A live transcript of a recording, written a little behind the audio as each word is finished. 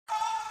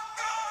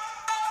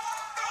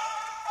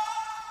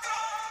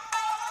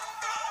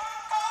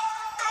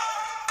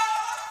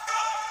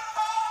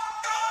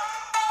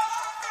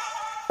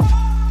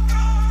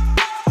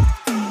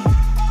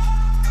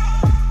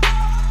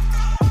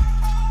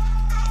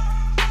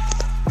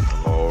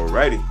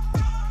Alrighty,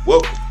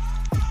 welcome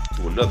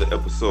to another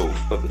episode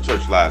of the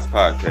Church Lives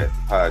Podcast,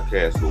 the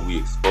podcast where we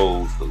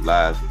expose the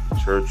lies of the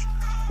church,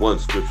 one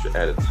scripture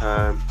at a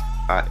time.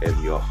 I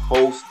am your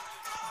host,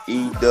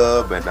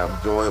 E-Dub, and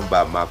I'm joined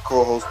by my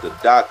co-host, the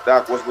Doc.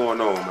 Doc, what's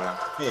going on, man?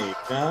 Hey,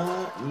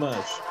 not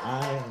much.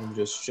 I am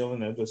just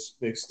chilling. I just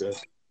fixed a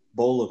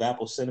bowl of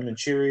apple cinnamon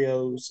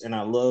Cheerios, and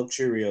I love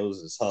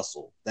Cheerios as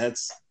hustle. I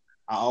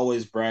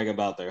always brag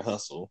about their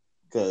hustle,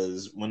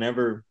 because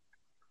whenever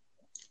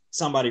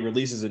somebody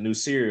releases a new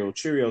cereal,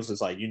 Cheerios is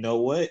like, you know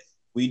what?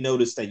 We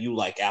noticed that you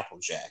like Apple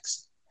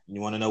Jacks.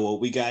 You want to know what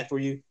we got for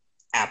you?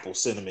 Apple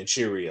cinnamon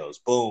Cheerios.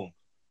 Boom.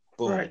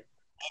 Boom. Right.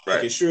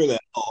 Making sure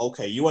that,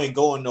 okay, you ain't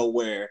going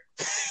nowhere.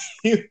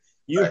 you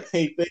right.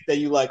 ain't think that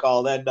you like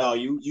all that. No,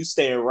 you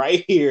staying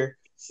right here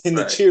in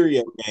the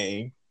Cheerio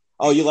game.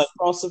 Oh, you like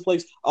Frosted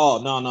Flakes?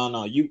 Oh, no.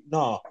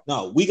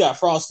 No. We got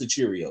Frosted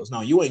Cheerios. No,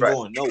 you ain't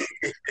going nowhere.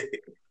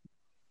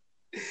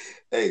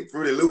 Hey,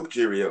 Fruity Loop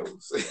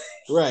Cheerios.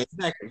 Right,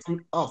 exactly.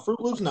 Fruit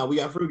Loops. No, we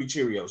got Fruity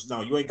Cheerios.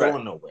 No, you ain't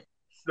going nowhere.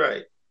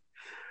 Right.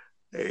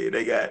 Hey,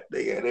 they got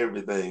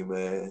everything,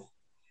 man.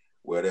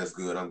 Well, that's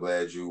good. I'm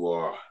glad you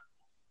are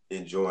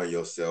enjoying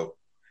yourself.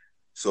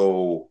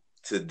 So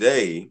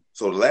the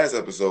last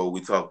episode,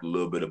 we talked a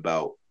little bit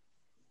about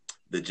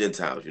the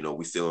Gentiles. You know,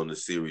 we still on the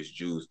series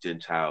Jews,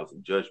 Gentiles,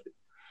 and Judgment.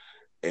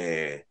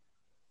 And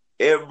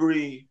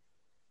every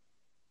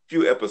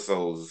few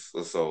episodes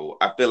or so,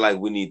 I feel like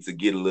we need to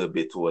get a little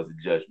bit towards the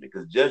judgment,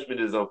 because judgment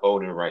is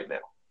unfolding right now.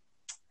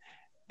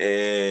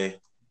 And,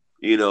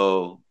 you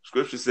know,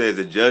 scripture says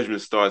that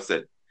judgment starts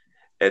at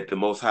the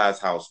Most High's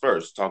house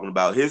first, talking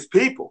about his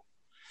people.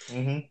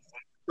 Mm-hmm.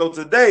 So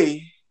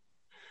today,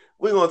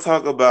 we're going to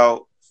talk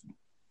about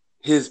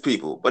his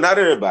people, but not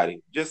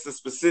everybody, just the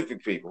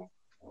specific people.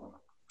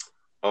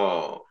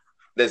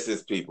 That's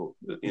his people,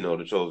 you know,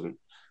 the chosen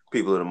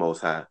people of the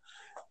Most High.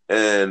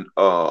 And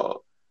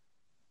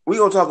we're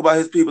going to talk about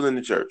his people in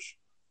the church,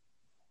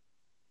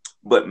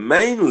 but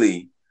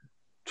mainly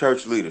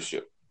church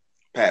leadership,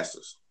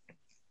 pastors.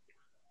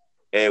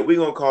 And we're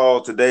going to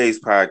call today's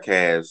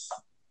podcast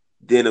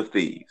Den of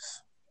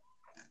Thieves,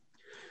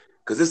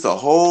 because it's a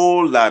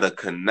whole lot of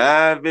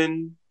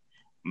conniving,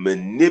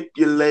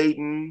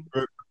 manipulating,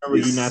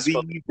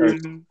 deceiving.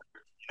 You're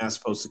not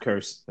supposed to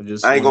curse.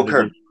 I ain't going to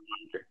curse.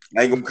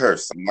 I ain't going to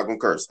curse. I'm not going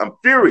to curse. I'm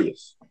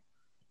furious,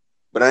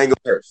 but I ain't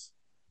going to curse.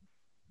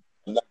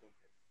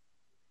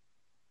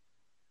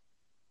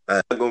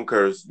 I'm not going to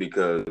curse,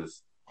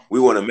 because we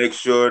want to make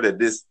sure that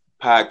this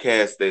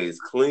podcast stays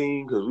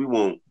clean, because we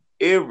want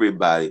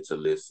everybody to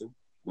listen.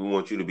 We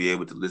want you to be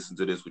able to listen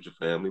to this with your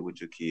family, with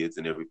your kids,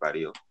 and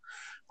everybody else.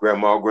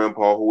 Grandma,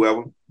 grandpa,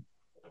 whoever.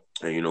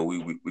 And, you know,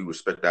 we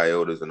respect our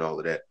elders and all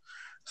of that.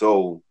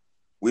 So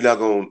we're not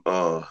going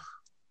to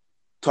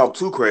talk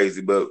too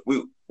crazy, but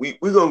we're going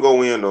to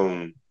go in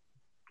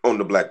on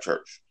the black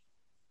church,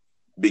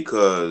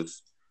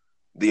 because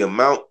the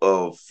amount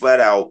of flat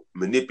out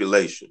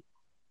manipulation,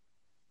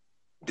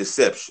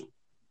 deception,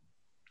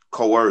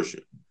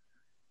 coercion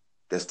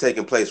that's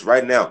taking place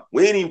right now.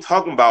 We ain't even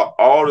talking about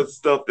all the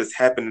stuff that's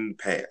happened in the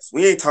past.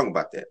 We ain't talking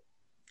about that.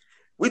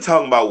 We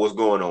talking about what's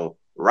going on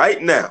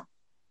right now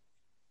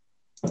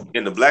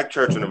in the black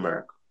church in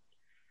America,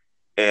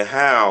 and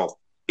how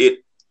it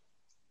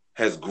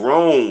has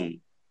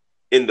grown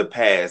in the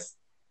past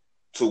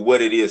to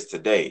what it is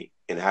today,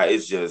 and how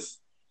it's just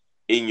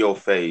in your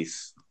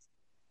face,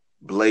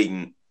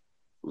 blatant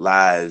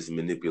lies,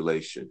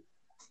 manipulation.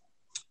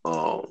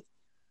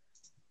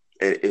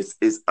 And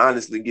it's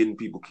honestly getting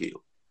people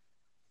killed.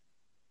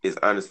 It's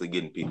honestly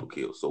getting people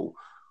killed. So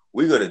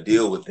we're going to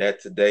deal with that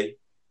today.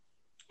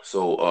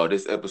 So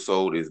this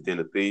episode is Den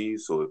of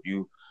Thieves. So if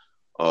you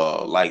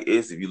like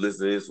this, if you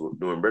listen to this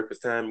during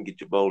breakfast time,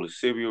 get your bowl of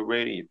cereal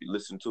ready. If you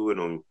listen to it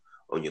on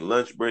your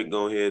lunch break,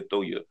 go ahead,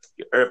 throw your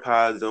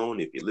AirPods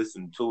on. If you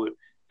listen to it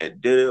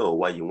at dinner or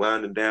while you're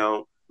winding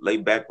down, lay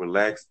back,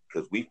 relax,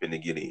 because we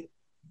finna get in.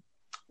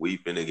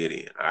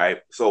 All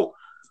right. So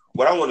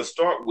what I want to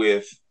start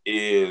with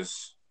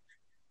is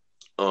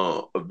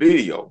a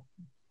video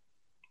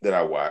that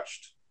I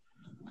watched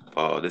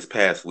this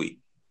past week.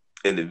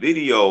 And the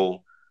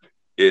video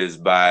is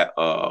by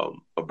a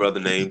brother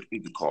named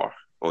Issachar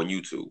on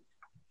YouTube.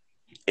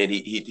 And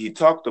he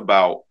talked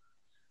about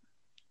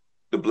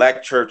the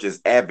black church's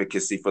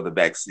advocacy for the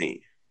vaccine,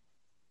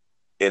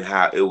 and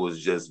how it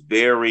was just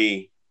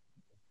very,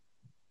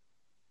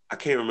 I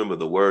can't remember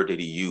the word that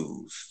he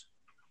used,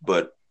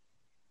 but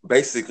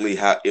basically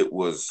how it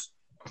was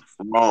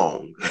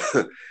wrong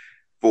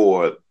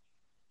for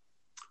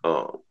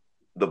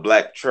the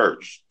black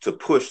church to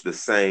push the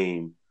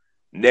same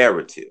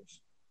narrative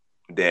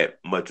that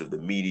much of the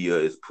media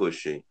is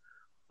pushing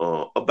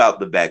about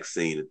the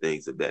vaccine and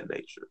things of that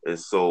nature. And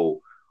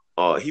so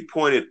he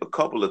pointed a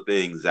couple of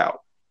things out.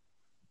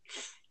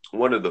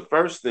 One of the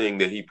first thing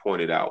that he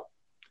pointed out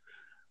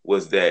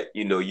was that,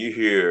 you know, you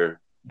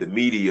hear the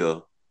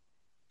media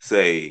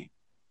say,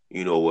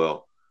 you know,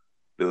 well,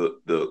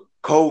 the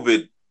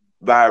COVID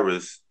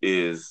virus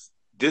is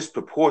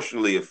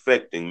disproportionately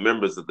affecting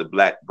members of the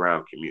Black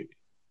brown community.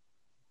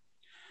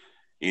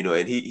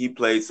 And he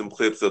played some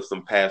clips of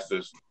some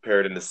pastors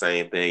parroting the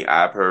same thing.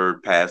 I've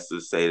heard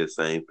pastors say the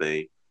same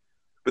thing.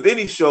 But then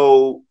he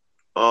showed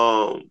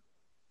the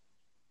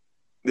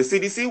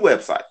CDC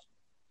website.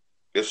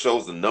 It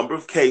shows the number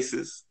of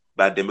cases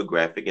by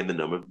demographic and the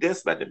number of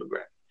deaths by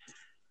demographic.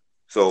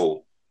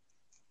 So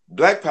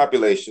Black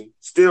population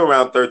still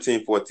around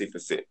 13,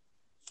 14%.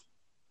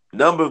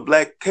 Number of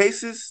Black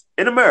cases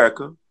in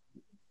America,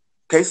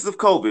 cases of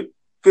COVID,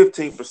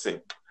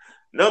 15%.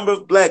 Number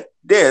of Black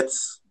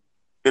deaths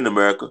in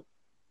America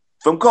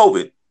from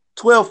COVID,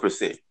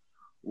 12%.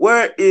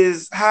 How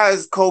is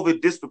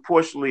COVID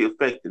disproportionately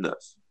affecting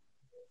us?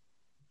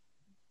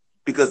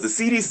 Because the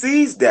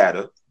CDC's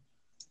data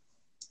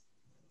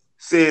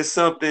says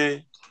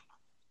something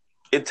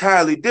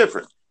entirely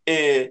different.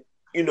 And,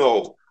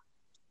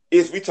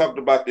 we talked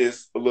about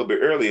this a little bit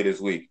earlier this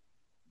week.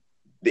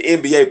 The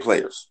NBA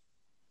players,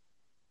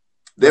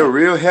 they're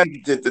real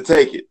hesitant to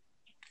take it.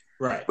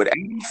 Right. But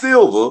Adam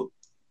Silver,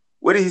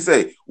 what did he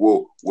say?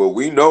 Well,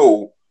 we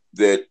know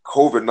that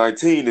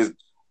COVID-19 is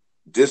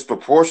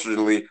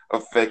disproportionately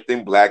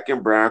affecting Black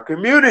and brown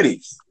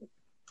communities.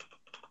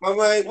 I'm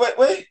like,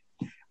 wait.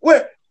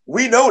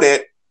 We know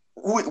that.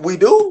 We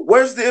do?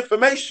 Where's the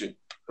information?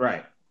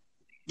 Right.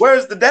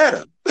 Where's the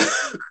data?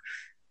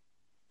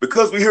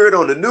 Because we heard it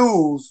on the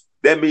news,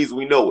 that means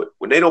we know it.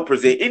 When they don't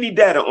present any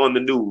data on the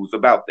news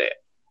about that.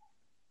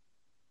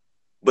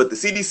 But the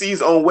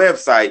CDC's own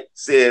website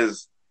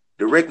says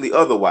directly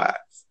otherwise.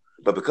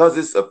 But because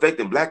it's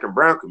affecting Black and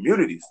brown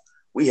communities,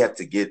 we have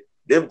to get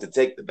them to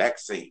take the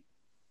vaccine.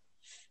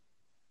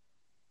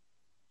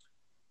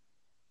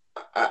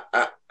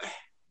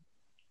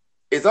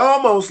 It's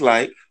almost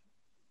like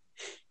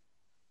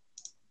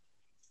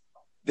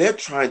they're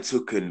trying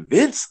to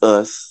convince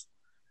us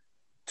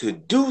to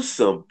do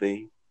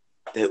something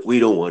that we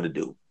don't want to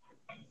do.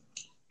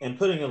 And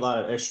putting a lot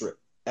of extra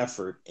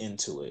effort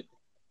into it.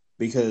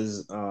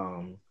 Because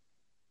I'm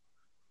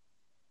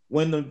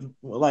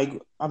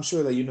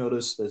sure that you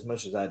noticed as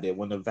much as I did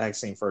when the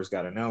vaccine first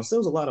got announced, there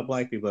was a lot of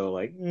Black people that were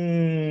like,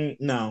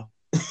 no.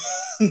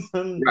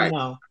 Right.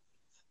 No.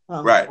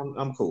 Right.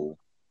 I'm cool.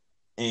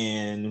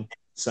 And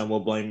some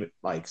will blame it,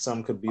 like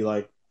some could be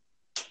like,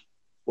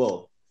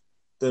 well,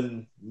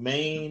 the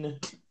main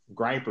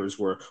gripers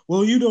were,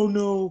 well, you don't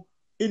know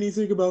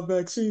anything about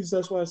vaccines.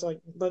 That's why it's like,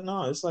 but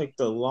no, it's like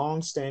the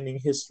long-standing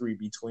history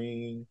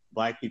between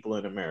Black people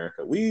in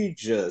America. We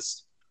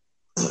just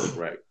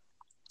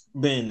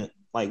been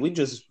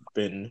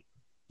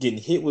getting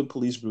hit with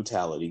police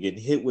brutality,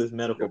 getting hit with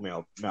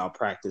medical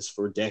malpractice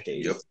for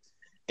decades. Yep.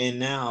 And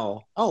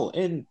now,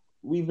 and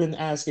we've been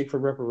asking for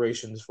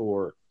reparations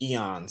for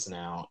eons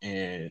now.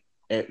 And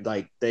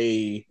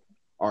they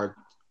are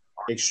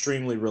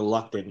extremely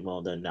reluctant.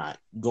 Well, they're not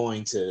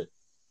going to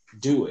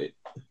do it.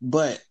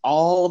 But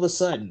all of a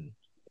sudden,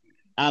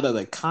 out of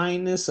the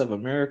kindness of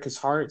America's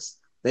hearts,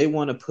 they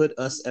want to put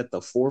us at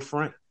the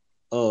forefront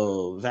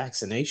of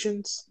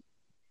vaccinations,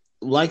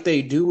 like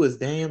they do with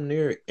damn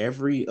near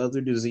every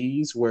other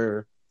disease,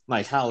 where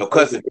like how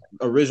it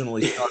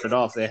originally started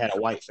off, they had a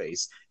white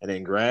face, and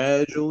then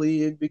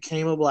gradually it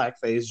became a black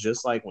face,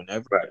 just like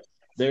whenever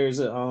there's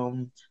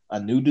a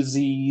new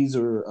disease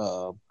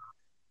or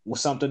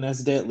something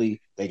that's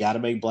deadly, they got to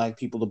make Black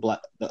people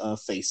the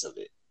face of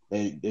it.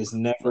 There's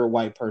never a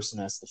white person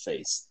that's the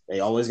face. They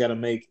always got to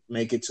make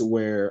it to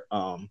where,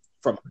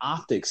 from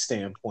optics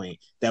standpoint,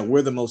 that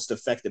we're the most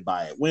affected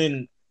by it.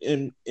 When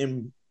in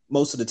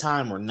most of the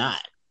time we're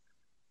not.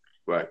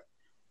 Right.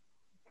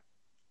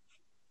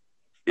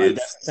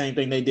 That's the same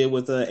thing they did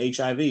with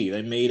HIV.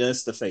 They made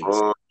us the face,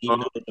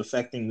 even though it's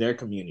affecting their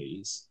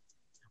communities.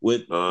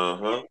 With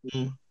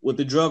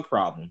the drug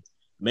problem,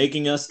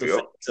 making us the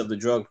face of the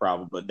drug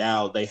problem, but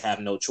now they have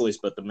no choice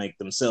but to make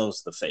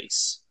themselves the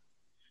face.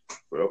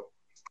 Well,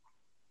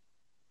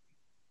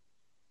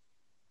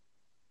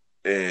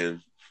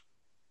 and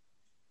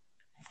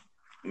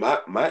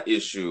my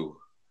issue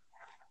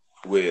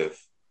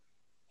with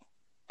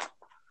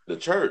the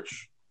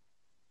church,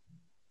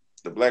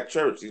 the Black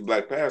church, these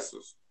Black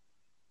pastors,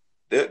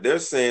 they're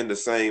saying the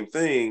same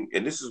thing,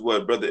 and this is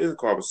what Brother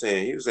Issachar was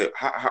saying. He was saying,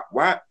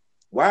 why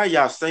are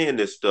y'all saying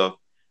this stuff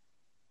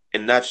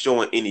and not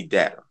showing any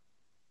data?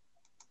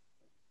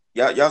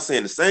 Y'all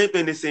saying the same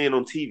thing they're saying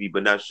on TV,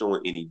 but not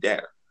showing any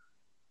data.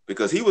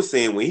 Because he was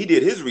saying when he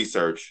did his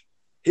research,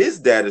 his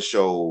data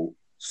showed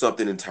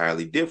something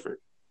entirely different.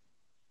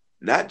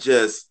 Not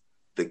just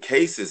the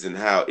cases and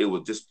how it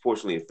was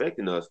disproportionately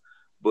affecting us,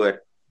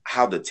 but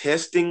how the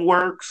testing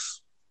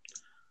works,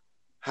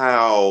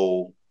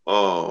 how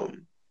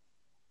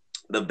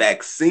the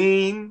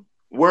vaccine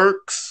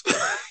works,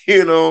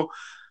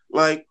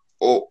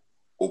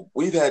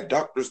 we've had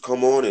doctors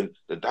come on and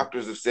the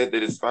doctors have said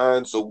that it's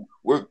fine, so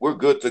we're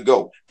good to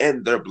go.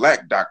 And they're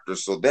Black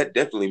doctors, so that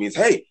definitely means,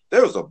 hey,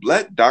 there was a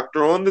Black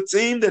doctor on the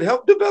team that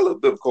helped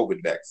develop the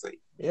COVID vaccine.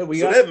 Yeah,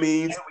 that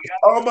means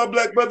all my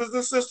Black brothers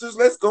and sisters,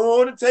 let's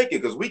go on and take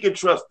it because we can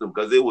trust them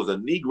because it was a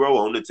Negro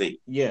on the team.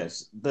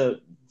 Yes,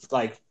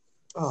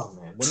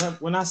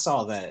 when I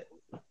saw that,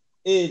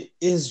 It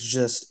is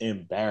just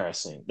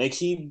embarrassing. They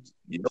keep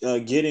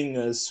Yep. getting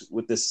us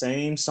with the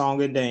same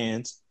song and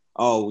dance.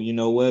 Oh, you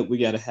know what?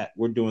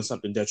 We're doing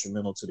something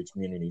detrimental to the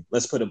community.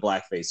 Let's put a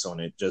blackface on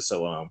it, just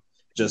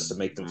to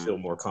make them Mm-hmm. feel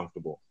more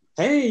comfortable.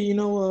 Hey,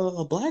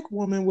 a black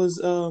woman was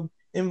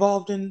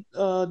involved in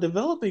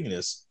developing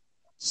this.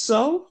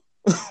 So,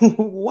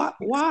 why?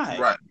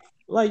 Right.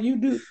 Like you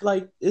do,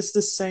 like it's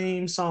the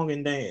same song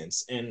and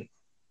dance, and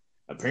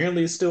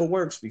apparently it still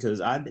works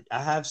because I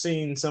have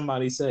seen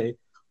somebody say,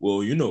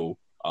 well,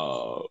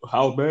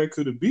 how bad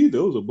could it be?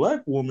 There was a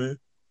black woman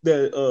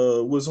that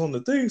was on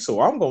the thing, so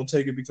I'm gonna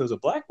take it because a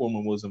black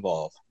woman was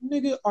involved.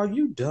 Nigga, are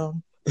you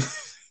dumb?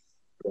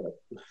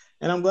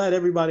 And I'm glad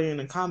everybody in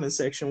the comment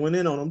section went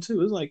in on them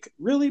too. It's like,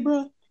 really,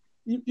 bro?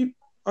 You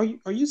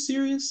are you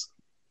serious?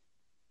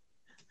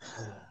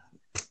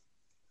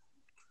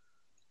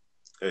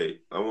 Hey,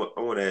 I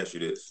want to ask you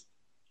this.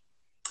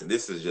 And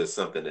this is just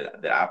something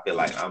that I feel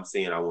like I'm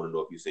seeing. I want to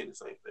know if you're seeing the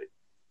same thing.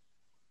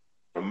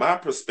 From my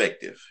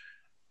perspective,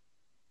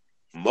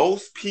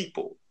 most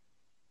people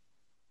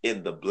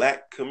in the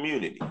black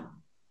community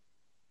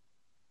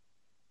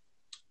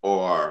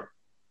are,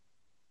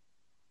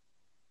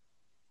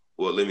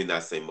 well, let me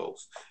not say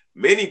most.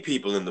 Many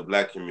people in the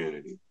black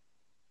community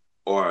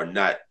are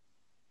not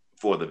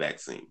for the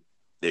vaccine.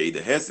 They're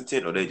either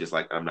hesitant or they just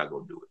like, I'm not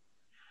going to do it.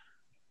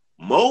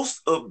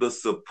 Most of the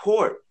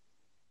support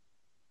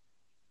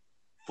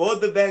for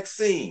the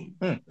vaccine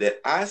that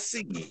I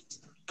see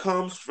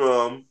comes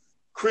from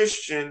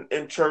Christian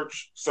and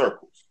church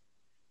circles.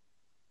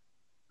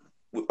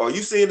 Are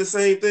you seeing the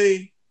same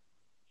thing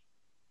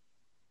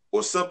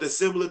or something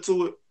similar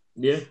to it?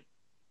 Yeah,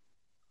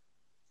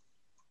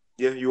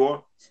 Yeah, you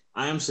are.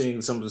 I am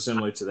seeing something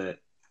similar to that.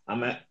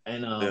 I'm at,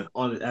 and Yeah.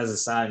 on as a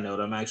side note,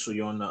 I'm actually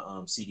on the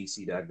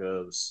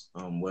CDC.gov's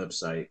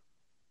website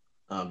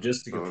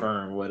just to Uh-huh.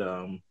 confirm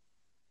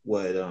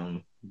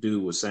what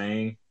dude was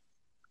saying.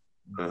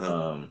 Uh-huh.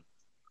 Um,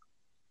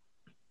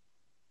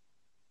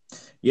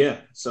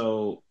 yeah,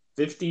 so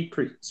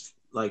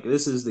like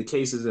this is the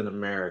cases in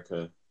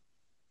America.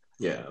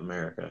 Yeah,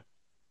 America.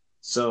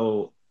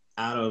 So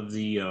out of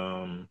the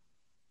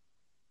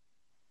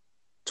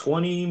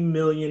 20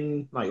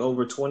 million, like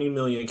over 20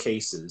 million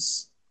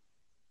cases,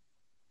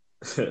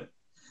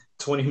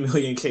 20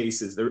 million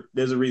cases.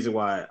 There's a reason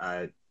why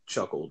I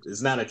chuckled.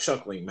 It's not a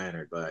chuckling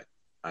manner, but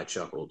I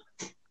chuckled.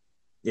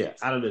 Yeah,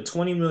 out of the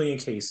 20 million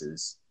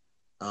cases,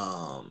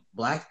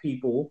 black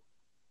people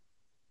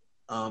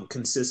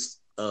consist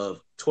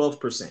of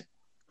 12%.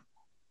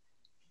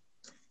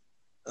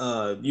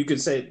 You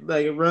could say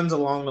like it runs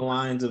along the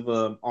lines of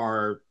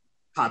our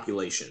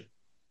population.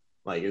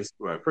 Like it's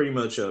Right. pretty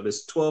much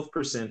it's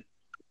 12%.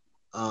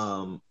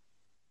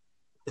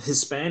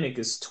 Hispanic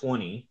is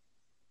 20.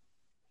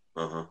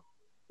 Uh-huh.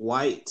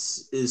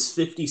 Whites is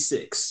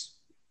 56.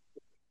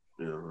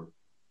 Yeah.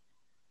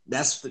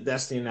 That's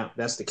the amount.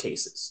 That's the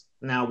cases.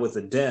 Now with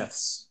the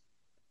deaths,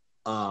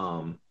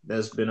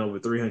 there's been over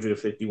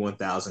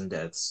 351,000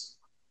 deaths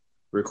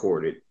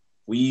recorded.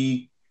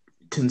 We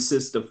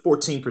consist of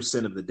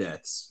 14% of the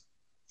deaths.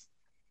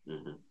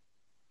 Mm-hmm.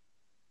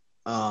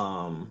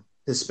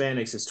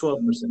 Hispanics is 12%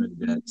 of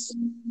the deaths,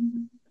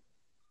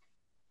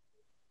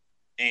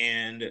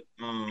 and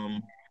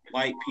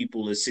white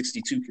people is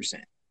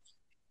 62%.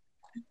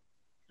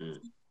 Mm.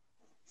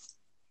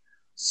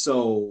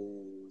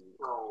 So,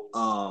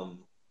 um,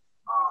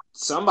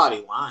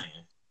 somebody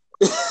lying.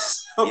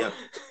 Yeah.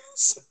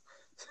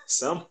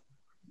 some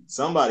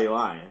somebody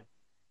lying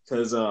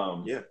because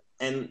Yeah.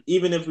 and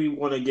even if we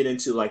want to get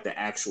into like the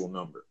actual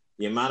number,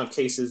 the amount of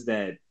cases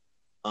that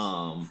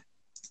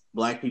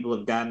black people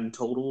have gotten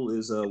total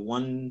is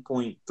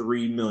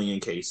 1.3 million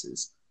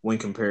cases when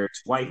compared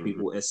to white Mm-hmm.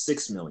 people at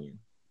 6 million.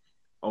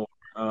 Oh,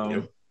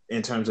 Yep.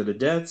 in terms of the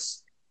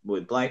deaths,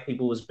 with black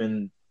people has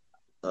been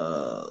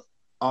uh,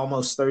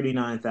 almost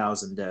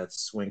 39,000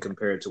 deaths when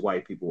compared to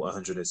white people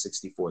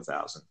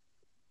 164,000.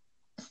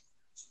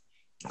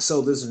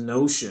 So this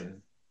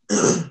notion,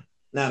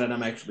 now that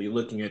I'm actually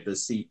looking at the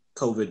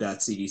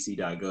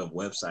COVID.cdc.gov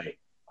website,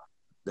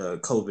 the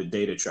COVID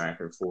data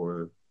tracker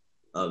for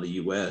the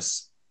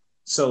U.S.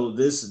 So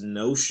this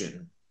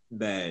notion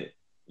that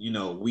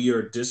we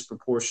are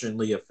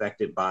disproportionately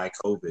affected by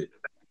COVID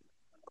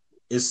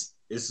is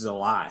a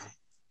lie.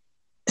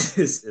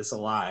 It's a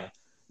lie.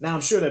 Now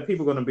I'm sure that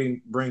people are going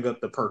to bring up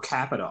the per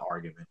capita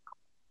argument,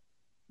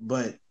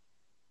 but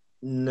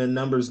the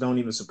numbers don't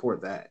even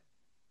support that.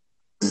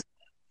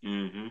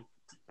 Mm-hmm.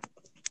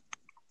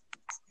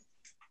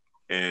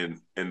 And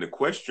the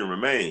question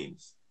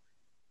remains,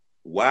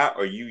 why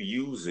are you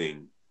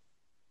using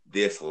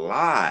this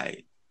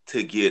lie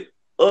to get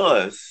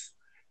us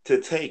to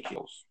take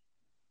yours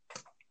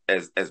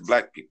as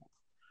black people?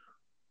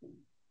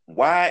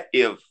 Why,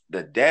 if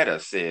the data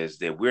says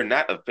that we're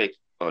not affected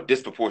or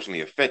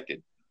disproportionately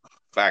affected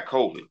by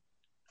COVID,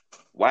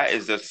 why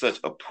is there such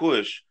a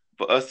push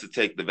for us to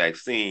take the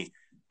vaccine?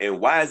 And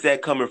why is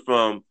that coming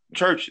from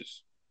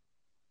churches?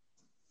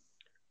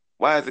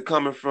 Why is it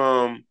coming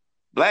from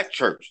black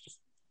churches?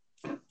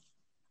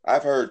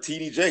 I've heard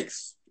TD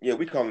Jakes Yeah,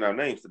 we calling out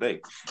names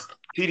today.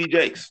 TD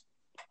Jakes.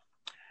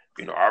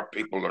 Our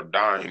people are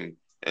dying,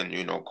 and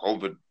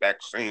COVID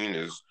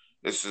vaccine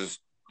this is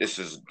this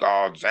is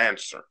God's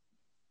answer.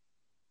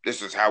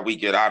 This is how we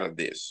get out of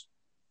this.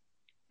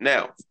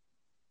 Now,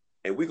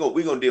 and we're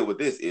gonna deal with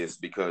this is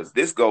because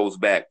this goes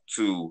back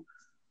to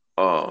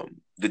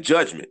the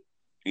judgment.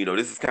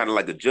 This is kind of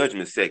like a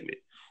judgment segment.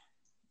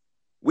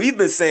 We've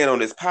been saying on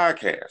this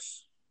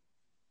podcast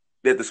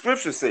that the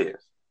scripture says,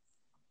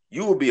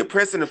 you will be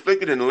oppressed and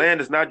afflicted, and the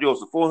land is not yours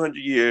for 400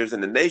 years,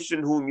 and the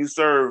nation whom you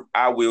serve,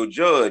 I will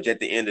judge at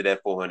the end of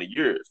that 400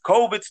 years.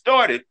 COVID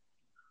started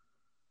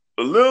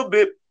a little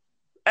bit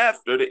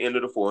after the end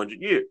of the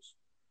 400 years.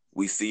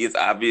 We see it's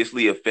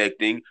obviously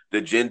affecting the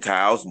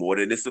Gentiles more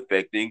than it's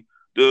affecting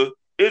the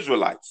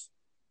Israelites.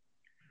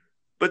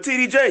 But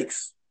TD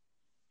Jakes,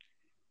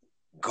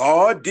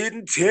 God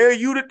didn't tell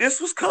you that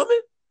this was coming?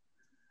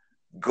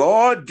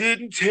 God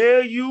didn't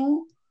tell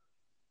you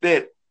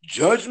that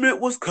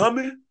judgment was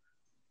coming?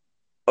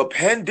 A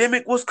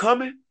pandemic was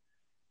coming?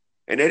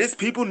 And that his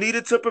people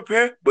needed to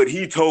prepare? But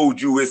he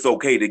told you it's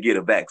okay to get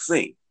a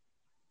vaccine.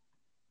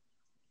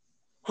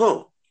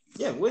 Huh.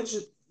 Yeah,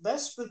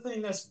 that's the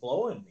thing that's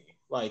blowing me.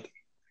 Like,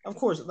 of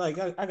course, like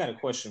I got a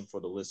question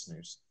for the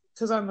listeners.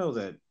 Because I know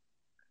that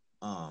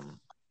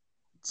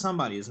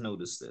somebody has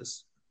noticed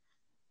this.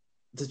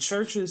 The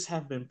churches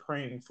have been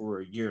praying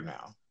for a year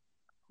now.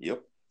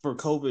 Yep. For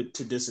COVID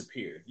to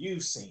disappear.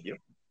 You've seen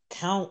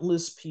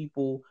countless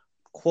people,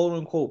 quote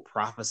unquote,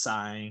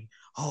 prophesying,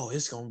 oh,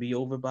 it's going to be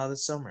over by the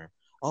summer.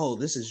 Oh,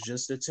 this is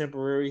just a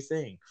temporary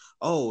thing.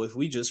 Oh, if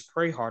we just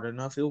pray hard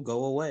enough, it'll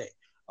go away.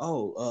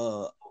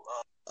 Oh,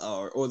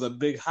 or the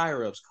big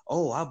higher ups.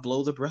 Oh, I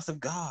blow the breath of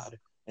God.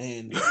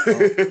 And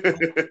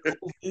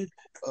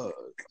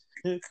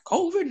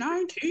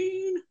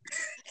COVID-19,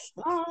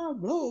 I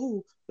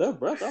blow the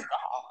breath of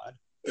God.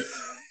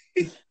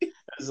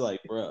 It's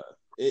like, bruh.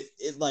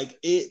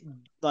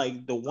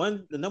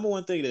 The number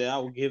one thing that I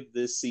will give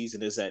this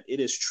season is that it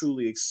is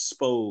truly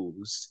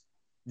exposed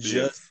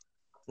just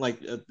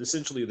like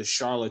essentially the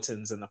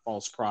charlatans and the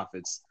false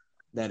prophets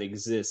that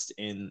exist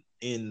in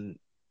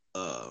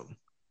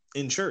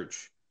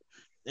church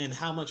and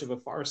how much of a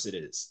farce it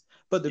is.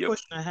 But the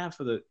question I have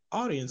for the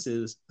audience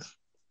is,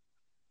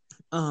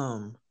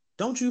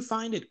 don't you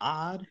find it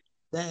odd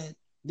that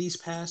these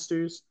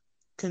pastors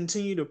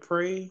continue to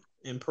pray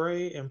and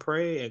pray and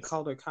pray and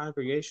call their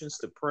congregations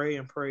to pray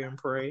and pray and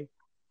pray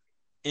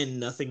and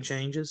nothing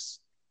changes?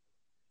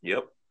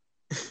 Yep.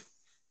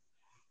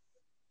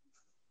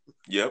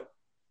 Yep.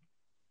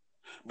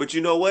 But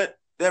you know what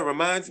that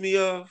reminds me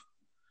of?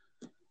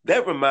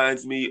 That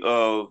reminds me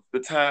of the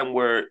time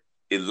where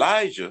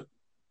Elijah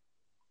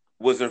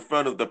was in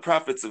front of the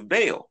prophets of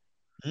Baal.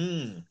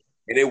 And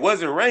it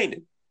wasn't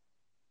raining.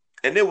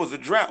 And there was a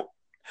drought.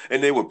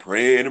 And they were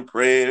praying and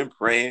praying and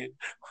praying,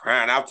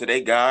 crying out to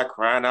their God,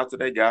 crying out to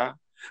their God.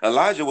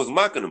 Elijah was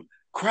mocking them.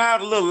 Cry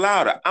out a little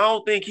louder. I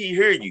don't think he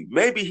hear you.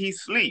 Maybe he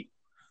sleep.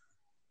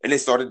 And they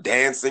started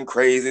dancing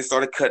crazy,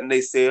 started cutting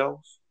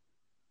themselves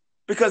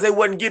because they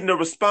wasn't getting a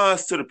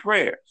response to the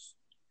prayers.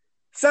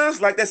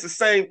 Sounds like that's the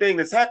same thing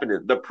that's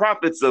happening. The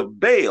prophets of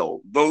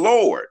Baal, the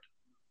Lord,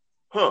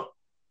 are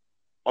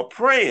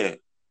praying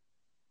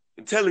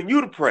and telling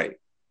you to pray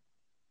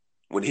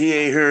when he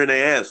ain't hearing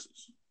their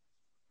answers.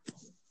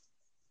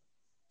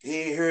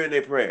 He ain't hearing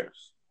their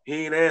prayers.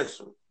 He ain't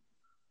answering.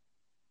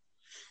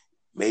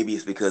 Maybe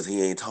it's because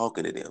he ain't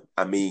talking to them.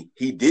 I mean,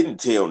 he didn't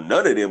tell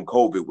none of them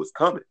COVID was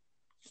coming.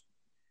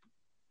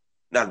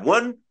 Not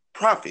one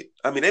prophet.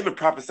 I mean, they've been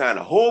prophesying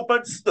a whole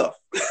bunch of stuff,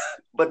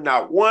 but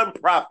not one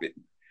prophet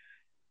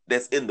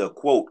that's in the,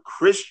 quote,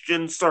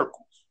 Christian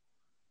circles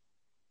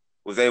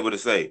was able to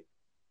say,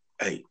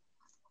 hey,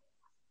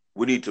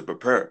 we need to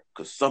prepare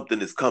because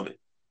something is coming.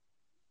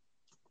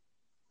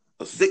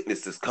 A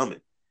sickness is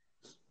coming.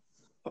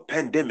 A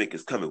pandemic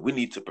is coming. We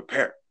need to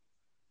prepare.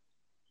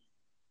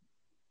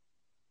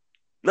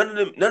 None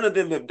of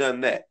them have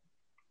done that.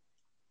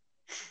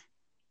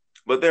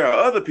 But there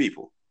are other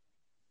people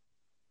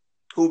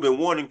who've been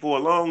warning for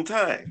a long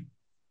time.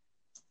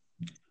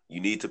 You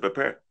need to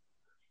prepare.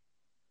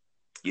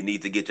 You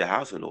need to get your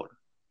house in order.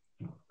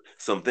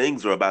 Some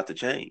things are about to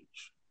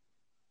change.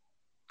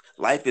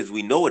 Life as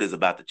we know it is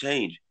about to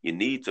change. You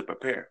need to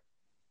prepare.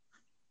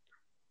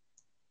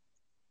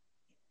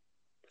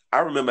 I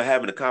remember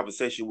having a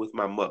conversation with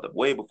my mother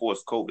way before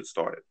COVID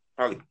started,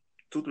 probably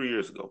 2-3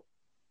 years ago.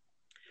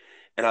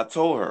 And I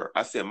told her,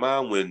 I said,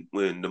 Mom,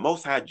 when the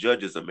Most High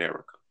judges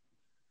America,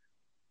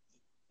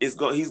 he's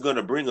going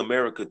to bring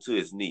America to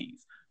its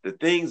knees. The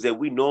things that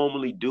we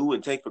normally do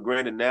and take for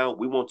granted now,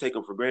 we won't take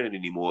them for granted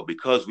anymore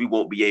because we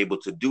won't be able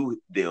to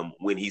do them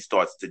when he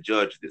starts to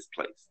judge this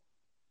place.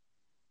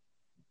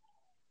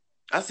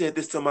 I said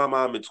this to my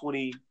mom in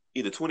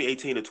either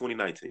 2018 or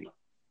 2019.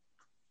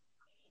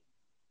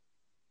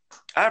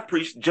 I've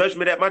preached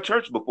judgment at my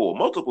church before,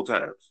 multiple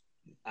times.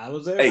 I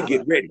was there. Hey,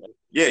 get ready.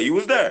 Yeah, you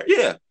was there.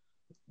 Yeah.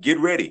 Get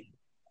ready.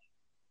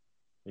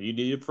 You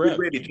need to prep. Get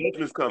ready.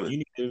 Judgment's coming.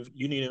 You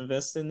need to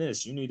invest in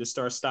this. You need to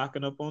start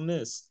stocking up on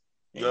this.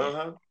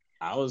 Uh-huh.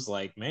 I was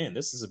like, man,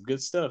 this is some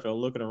good stuff. I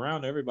was looking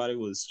around, everybody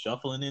was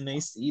shuffling in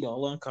their seat,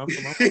 all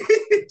uncomfortable.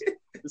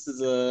 This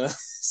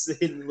is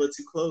hitting a little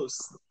too close.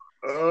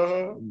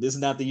 This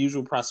is not the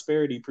usual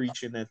prosperity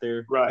preaching that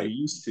they're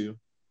used to.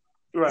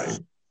 Right.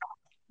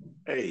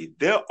 Hey,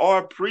 there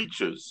are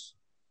preachers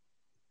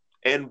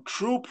and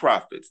true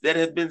prophets that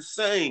have been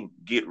saying,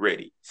 get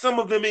ready. Some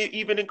of them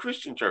even in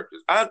Christian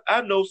churches.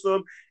 I know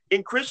some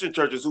in Christian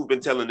churches who've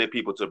been telling their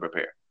people to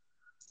prepare.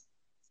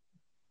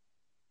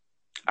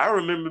 I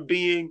remember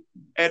being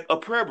at a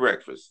prayer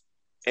breakfast,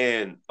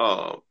 and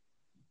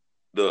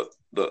the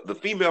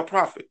female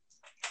prophet,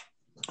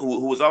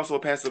 who was also a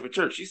pastor of a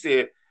church, she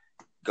said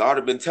God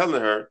had been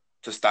telling her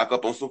to stock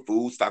up on some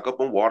food, stock up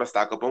on water,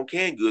 stock up on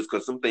canned goods,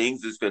 because some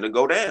things is finna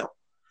go down.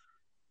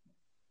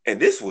 And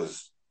this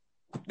was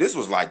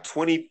like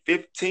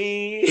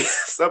 2015,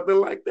 something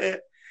like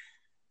that.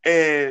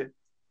 And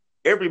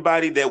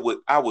everybody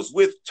that I was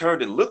with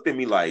turned and looked at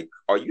me like,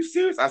 are you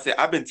serious? I said,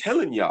 I've been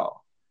telling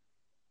y'all.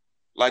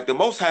 Like, the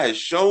Most High has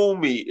shown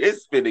me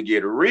it's finna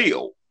get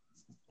real,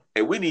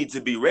 and we need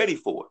to be ready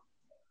for it.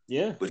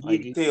 Yeah. But he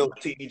didn't tell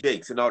T.D.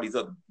 Jakes and all these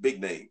other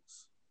big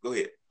names. Go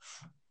ahead.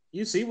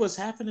 You see what's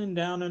happening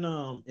down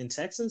in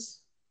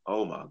Texas?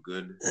 Oh my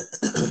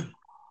goodness.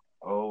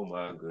 Oh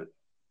my goodness.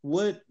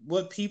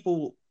 What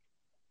people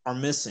are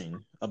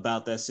missing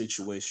about that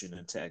situation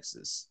in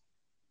Texas?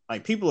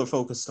 Like, people are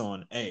focused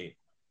on, hey,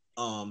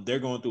 they're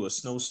going through a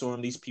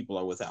snowstorm. These people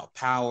are without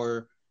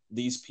power.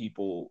 These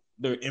people,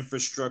 their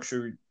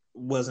infrastructure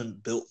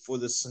wasn't built for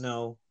the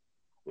snow.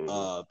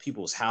 Mm-hmm.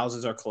 People's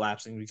houses are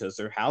collapsing because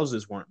their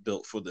houses weren't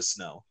built for the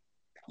snow.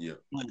 Yeah.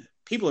 But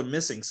people are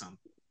missing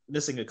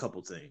a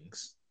couple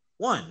things.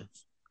 One,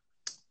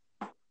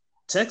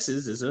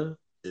 Texas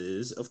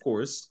is of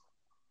course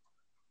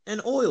an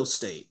oil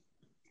state.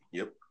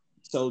 Yep.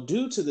 So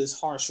due to this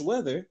harsh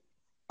weather,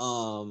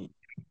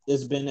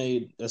 there's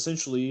been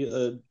essentially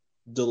a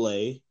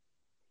delay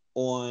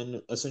on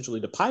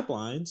essentially the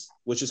pipelines,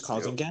 which is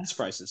causing gas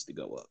prices to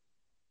go up.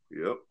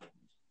 Yep.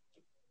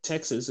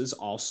 Texas is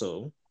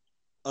also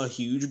a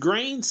huge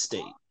grain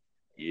state.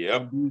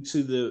 Yep. Due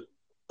to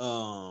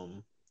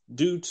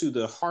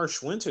the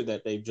harsh winter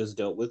that they've just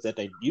dealt with, that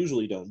they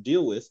usually don't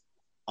deal with,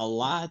 a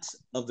lot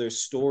of their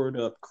stored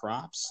up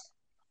crops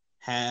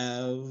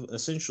have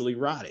essentially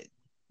rotted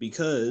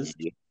because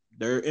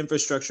their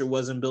infrastructure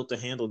wasn't built to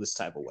handle this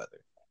type of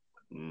weather.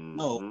 Mm-hmm.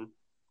 No,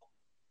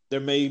 there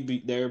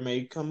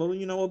may come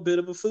a bit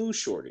of a food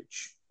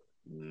shortage.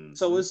 Mm-hmm.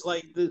 So it's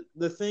like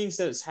the things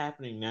that is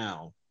happening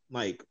now,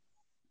 like,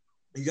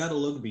 you got to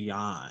look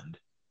beyond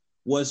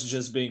what's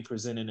just being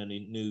presented in the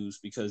news,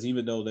 because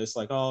even though there's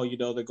like, oh,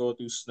 they're going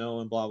through snow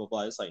and blah blah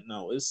blah, it's like,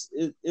 no, it's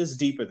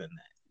deeper than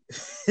that.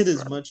 It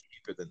is much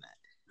deeper than that.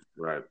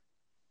 Right.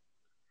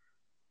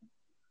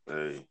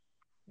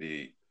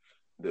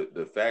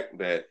 The fact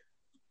that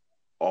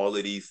all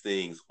of these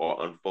things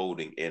are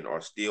unfolding and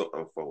are still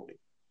unfolding,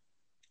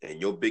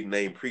 and your big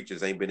name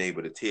preachers ain't been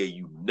able to tell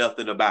you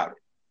nothing about it,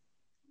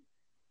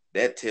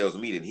 that tells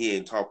me that he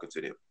ain't talking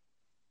to them.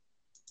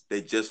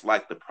 They just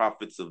like the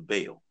prophets of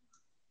Baal,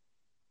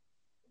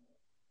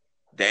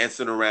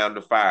 dancing around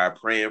the fire,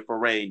 praying for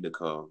rain to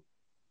come,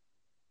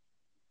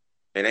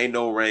 and ain't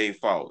no rain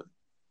falling,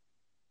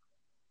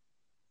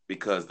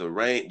 because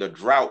the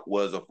drought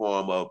was a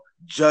form of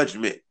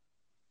judgment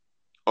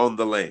on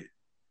the land.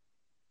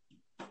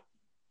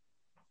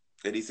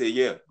 And he said,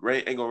 yeah,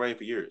 rain ain't gonna rain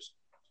for years.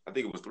 I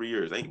think it was 3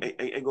 years.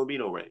 Ain't gonna be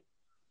no rain.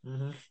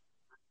 Mm-hmm.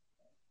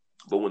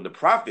 But when the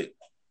prophet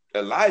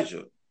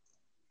Elijah,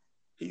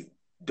 he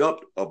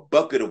dumped a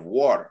bucket of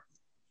water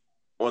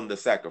on the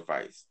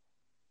sacrifice,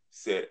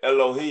 said,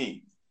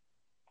 Elohim,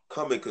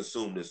 come and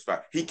consume this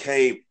fire. He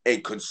came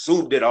and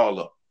consumed it all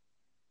up,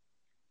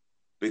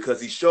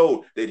 because he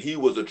showed that he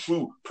was a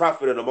true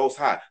prophet of the Most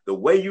High. The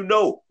way you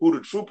know who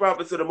the true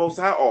prophets of the Most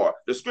High are,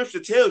 the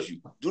scripture tells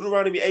you,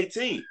 Deuteronomy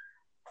 18.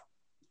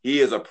 He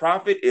is a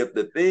prophet if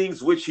the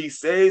things which he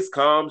says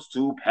comes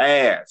to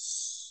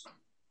pass.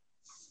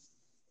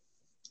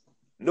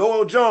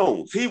 Noel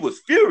Jones, he was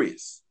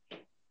furious.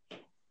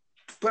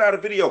 Put out a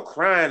video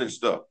crying and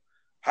stuff.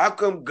 How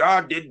come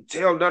God didn't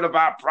tell none of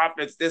our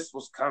prophets this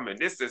was coming?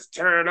 This is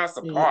tearing us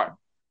apart.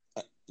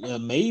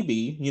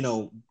 Maybe,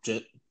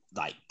 just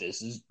like,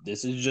 this is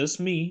just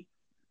me.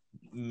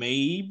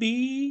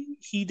 Maybe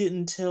he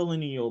didn't tell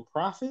any of your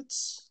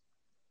prophets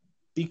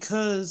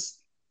because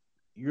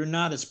you're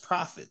not his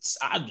prophets.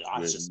 I'm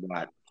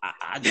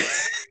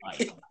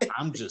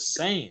just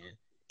saying,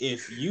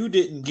 if you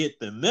didn't get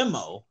the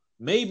memo,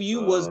 maybe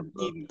you wasn't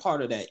even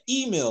part of that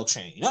email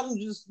chain. I'm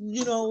just,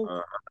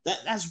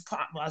 that's a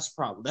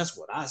problem. That's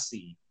what I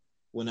see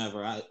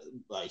whenever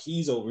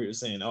he's over here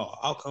saying, oh,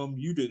 how come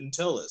you didn't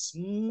tell us?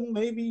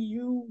 Maybe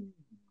you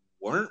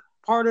weren't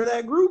part of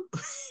that group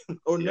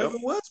or never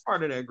was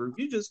part of that group.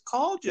 You just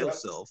called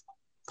yourself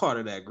part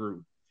of that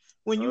group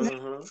when you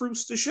had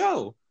proofs to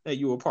show that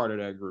you were part of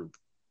that group.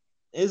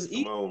 It's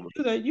easy to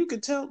do that. You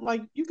could tell,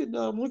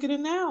 look at it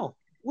now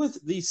with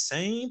these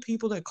same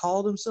people that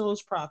call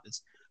themselves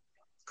prophets.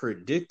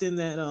 predicting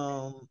that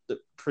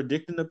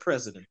predicting the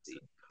presidency.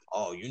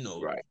 Oh,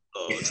 Right.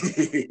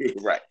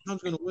 Right.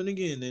 Trump's gonna win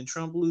again. Then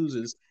Trump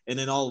loses, and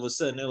then all of a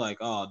sudden they're like,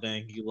 "Oh,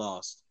 dang, he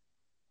lost."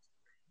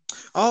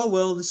 Oh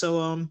well,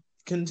 so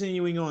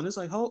continuing on, it's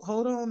like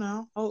hold on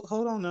now,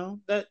 hold on now.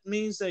 That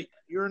means that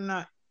you're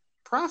not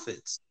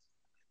prophets,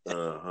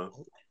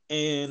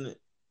 and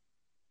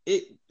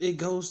it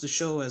goes to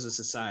show as a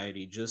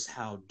society just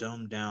how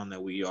dumbed down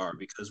that we are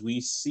because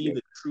we see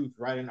the truth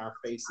right in our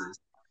faces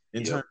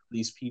in terms of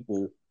these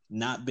people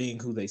not being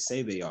who they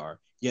say they are,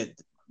 yet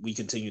we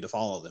continue to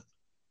follow them.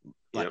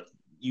 Like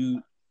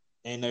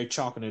and they're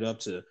chalking it up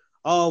to,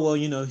 oh well,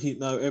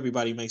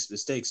 everybody makes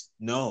mistakes.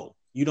 No,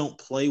 you don't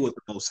play with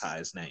the Most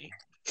High's name.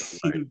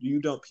 Right. You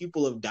don't.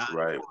 People have died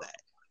for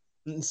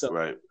that.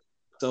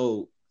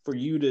 So for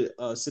you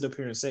to sit up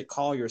here and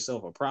call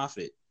yourself a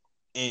prophet,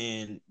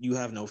 and you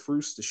have no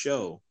fruits to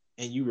show,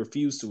 and you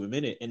refuse to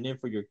admit it, and then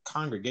for your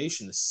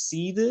congregation to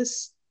see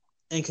this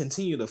and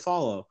continue to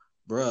follow,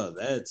 bruh,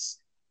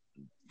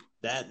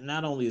 that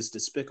not only is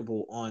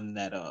despicable on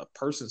that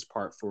person's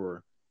part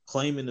for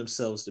claiming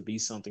themselves to be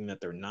something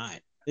that they're not.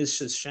 It's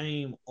just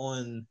shame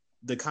on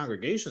the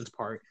congregation's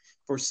part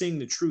for seeing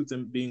the truth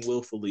and being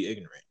willfully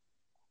ignorant.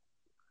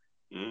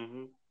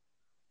 Mm-hmm.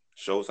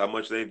 Shows how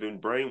much they've been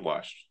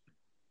brainwashed.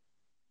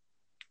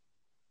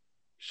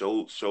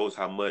 Shows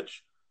how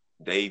much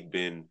they've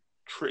been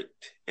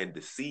tricked and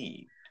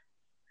deceived.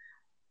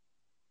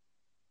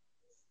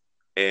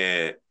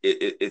 And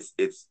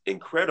it's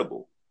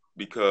incredible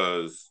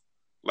because,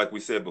 like we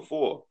said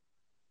before,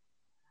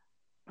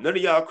 none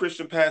of y'all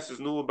Christian pastors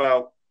knew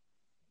about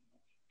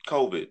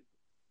COVID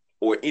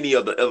or any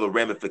of the other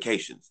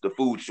ramifications, the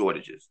food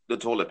shortages, the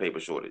toilet paper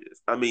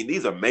shortages. I mean,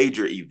 these are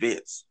major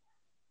events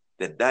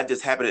that not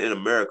just happening in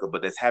America,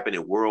 but that's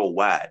happening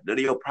worldwide. None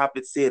of your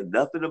prophets said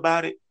nothing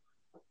about it.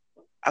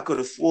 I could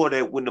have swore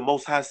that when the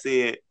Most High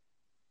said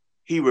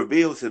he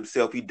reveals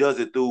himself, he does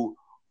it through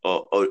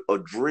a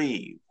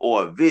dream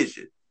or a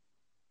vision.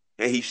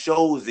 And he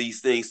shows these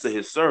things to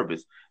his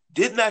servants.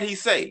 Did not he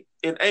say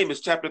in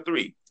Amos chapter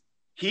 3,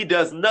 he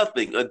does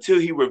nothing until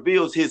he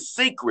reveals his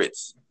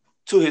secrets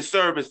to his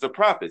servants, the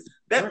prophets?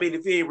 That means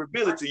if he ain't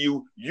reveal it to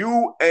you,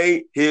 you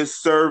ain't his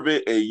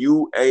servant and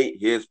you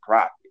ain't his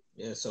prophet.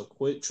 Yeah, so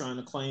quit trying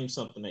to claim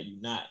something that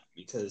you're not,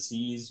 because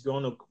he's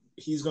gonna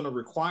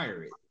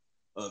require it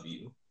of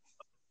you.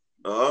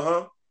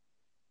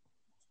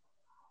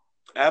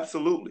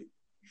 Absolutely.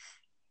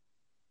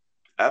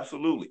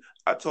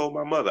 I told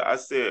my mother, I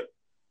said,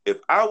 if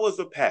I was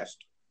a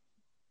pastor,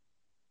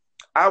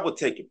 I would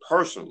take it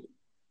personally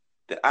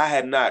that I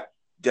had not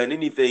done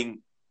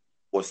anything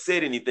or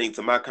said anything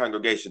to my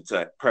congregation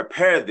to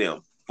prepare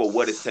them for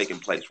what is taking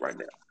place right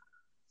now.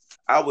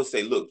 I would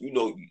say, look,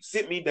 you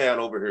sit me down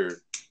over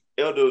here,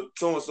 Elder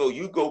so-and-so,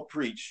 you go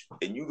preach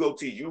and you go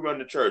teach, you run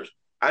the church.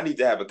 I need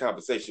to have a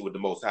conversation with the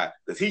Most High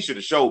because he should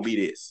have showed me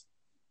this.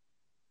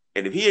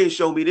 And if he ain't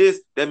showed me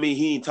this, that means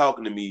he ain't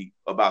talking to me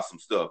about some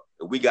stuff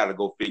and we got to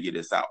go figure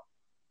this out.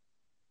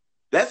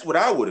 That's what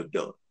I would have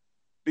done,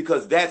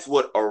 because that's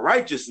what a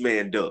righteous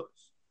man does.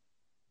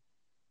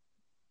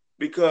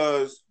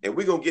 Because, and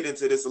we're going to get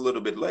into this a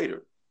little bit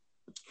later,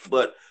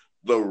 but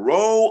the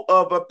role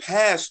of a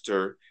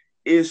pastor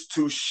is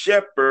to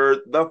shepherd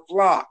the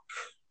flock.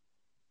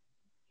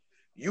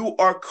 You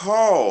are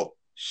called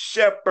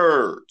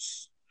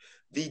shepherds.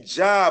 The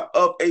job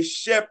of a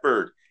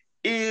shepherd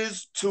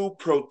is to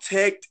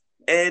protect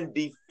and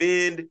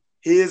defend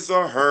his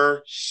or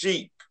her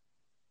sheep.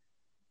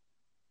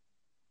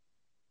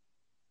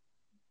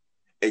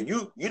 And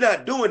you're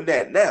not doing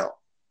that now.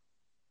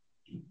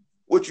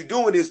 What you're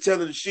doing is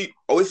telling the sheep,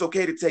 oh, it's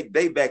okay to take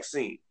their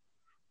vaccine.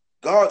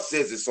 God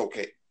says it's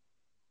okay.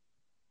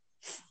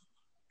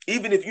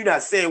 Even if you're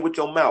not saying with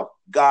your mouth,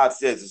 God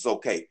says it's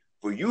okay.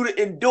 For you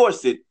to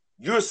endorse it,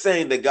 you're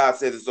saying that God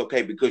says it's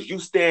okay because you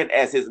stand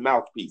as his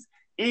mouthpiece,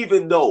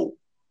 even though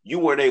you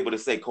weren't able to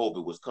say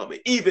COVID was coming,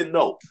 even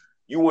though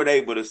you weren't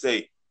able to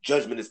say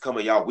judgment is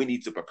coming, y'all. We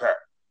need to prepare.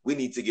 We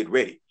need to get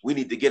ready. We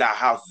need to get our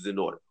houses in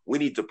order. We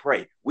need to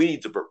pray. We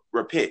need to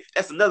repent.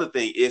 That's another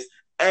thing is,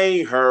 I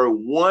ain't heard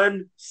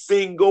one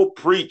single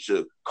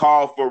preacher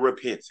call for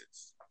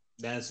repentance.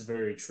 That's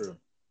very true.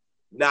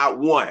 Not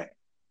one.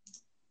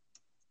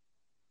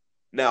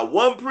 Now,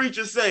 one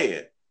preacher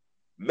saying,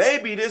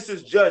 maybe this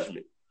is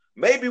judgment.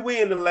 Maybe we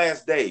in the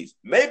last days.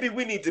 Maybe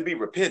we need to be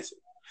repentant.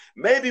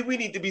 Maybe we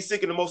need to be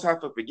seeking the Most High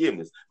for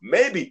forgiveness.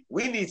 Maybe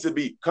we need to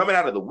be coming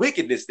out of the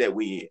wickedness that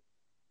we in.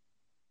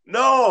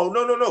 No.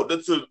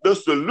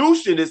 The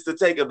solution is to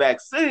take a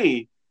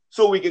vaccine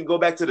so we can go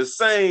back to the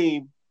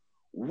same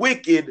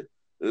wicked,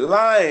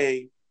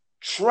 lying,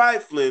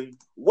 trifling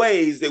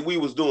ways that we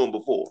was doing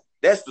before.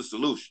 That's the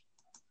solution.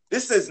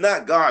 This is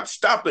not God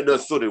stopping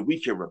us so that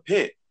we can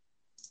repent.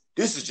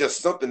 This is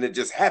just something that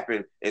just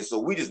happened, and so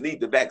we just need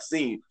the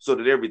vaccine so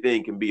that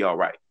everything can be all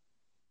right.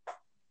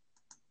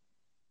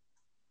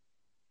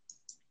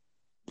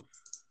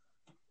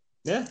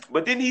 Yeah.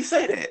 But didn't he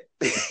say that?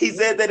 He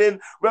said that in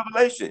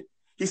Revelation.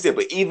 He said,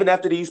 but even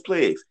after these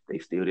plagues, they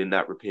still did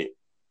not repent.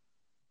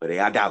 But they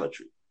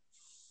idolatry.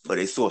 but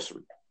a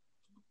sorcery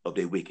of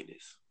their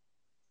wickedness.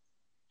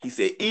 He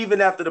said,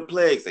 even after the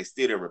plagues, they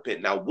still didn't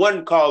repent. Now,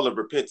 one call of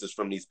repentance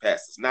from these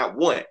pastors, not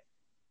one.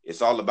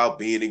 It's all about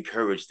being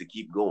encouraged to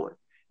keep going.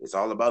 It's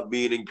all about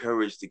being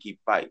encouraged to keep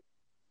fighting.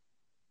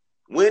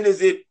 When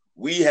is it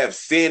we have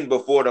sinned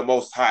before the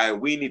Most High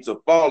and we need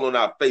to fall on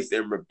our face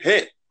and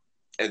repent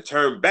and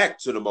turn back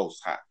to the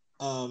Most High?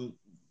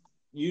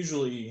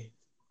 Usually,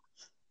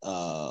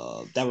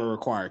 that would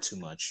require too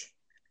much.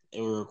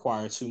 It would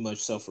require too much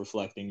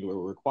self-reflecting. It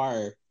would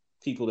require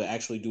people to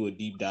actually do a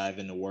deep dive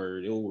in the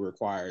word. It will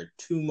require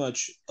too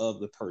much of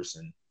the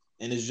person.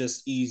 And it's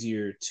just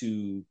easier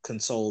to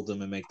console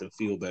them and make them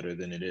feel better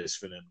than it is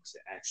for them to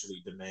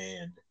actually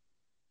demand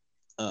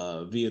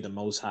via the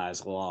Most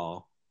High's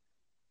law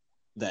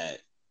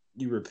that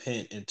you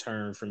repent and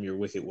turn from your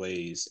wicked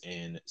ways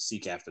and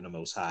seek after the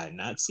Most High.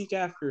 Not seek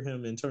after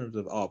him in terms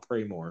of,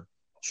 pray more.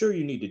 Sure,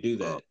 you need to do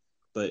that,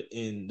 but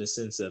in the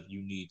sense of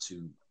you need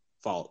to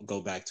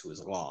go back to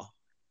his law.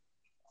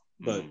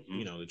 But,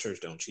 the church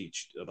don't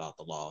teach about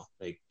the law.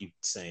 They keep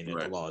saying that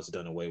the law is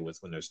done away with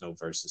when there's no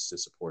verses to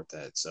support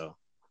that. So,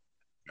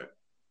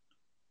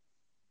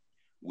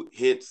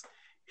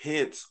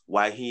 hence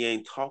why he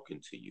ain't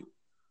talking to you.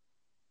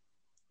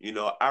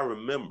 I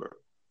remember,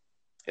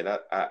 and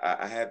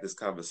I had this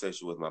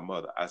conversation with my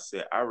mother. I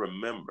said, I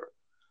remember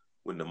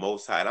when the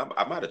Most High, and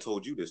I might have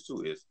told you this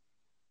too,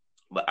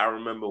 but I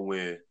remember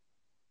when,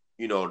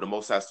 the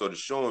Most High started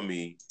showing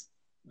me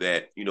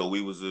that,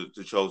 we was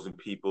the chosen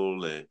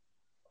people, and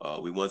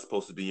we weren't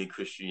supposed to be in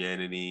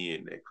Christianity,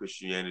 and that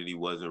Christianity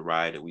wasn't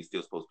right, and we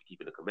still supposed to be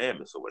keeping the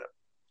commandments or whatever.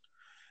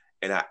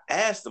 And I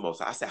asked the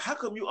Most High, I said, how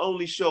come you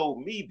only showed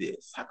me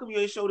this? How come you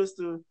ain't showed this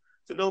to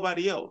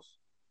nobody else?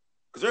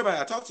 Because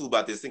everybody I talk to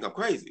about this think I'm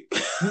crazy.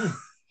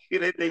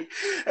 they think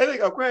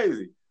I'm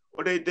crazy.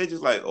 Or they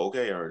just like,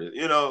 okay, Ernest,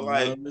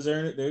 everybody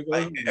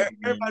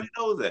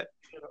knows that,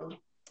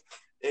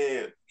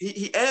 And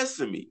he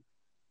answered me.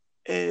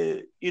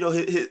 And,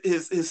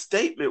 his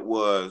statement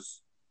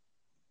was,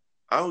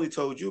 I only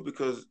told you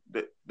because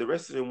the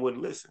rest of them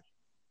wouldn't listen.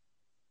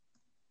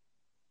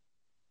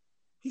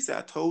 He said,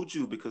 I told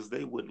you because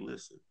they wouldn't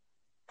listen.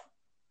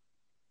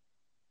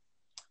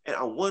 And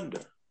I wonder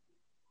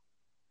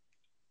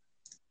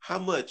how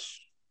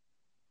much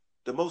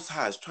the Most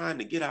High is trying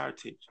to get our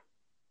attention,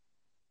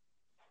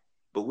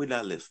 but we're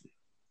not listening.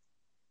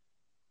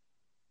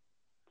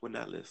 We're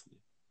not listening.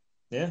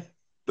 Yeah.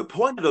 The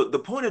point of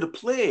the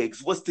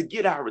plagues was to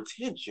get our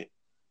attention.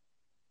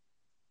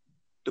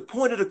 The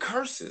point of the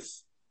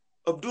curses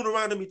of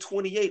Deuteronomy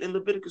 28 and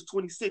Leviticus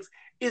 26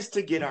 is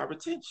to get our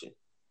attention.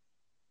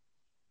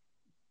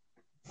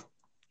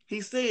 He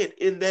said,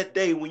 in that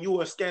day when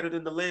you are scattered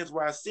in the lands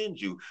where I send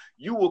you,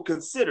 you will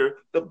consider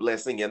the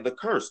blessing and the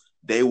curse.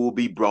 They will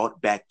be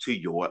brought back to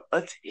your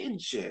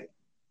attention.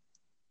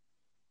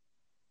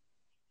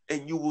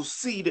 And you will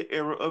see the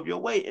error of your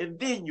way, and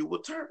then you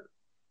will turn.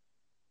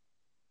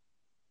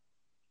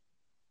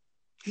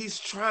 He's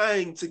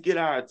trying to get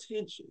our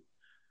attention.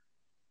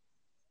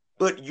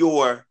 But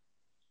your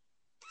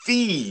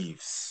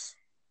thieves,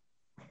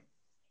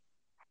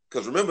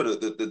 because remember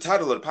the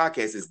title of the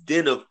podcast is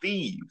Den of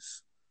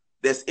Thieves,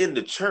 that's in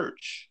the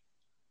church.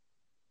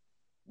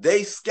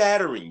 They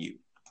scattering you.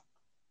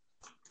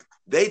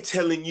 They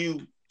telling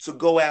you to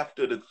go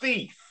after the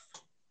thief.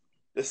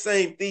 The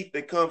same thief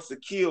that comes to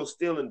kill,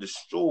 steal, and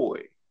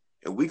destroy.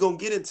 And we're going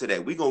to get into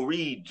that. We're going to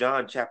read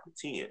John chapter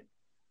 10.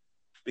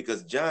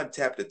 Because John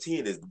chapter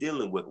 10 is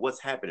dealing with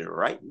what's happening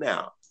right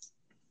now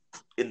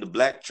in the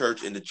black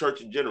church, in the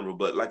church in general.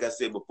 But like I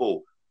said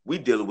before, we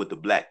dealing with the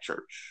black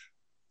church.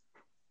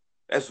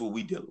 That's what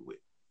we dealing with.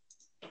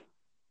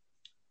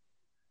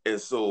 And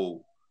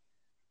so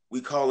we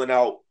calling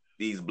out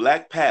these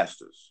black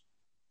pastors.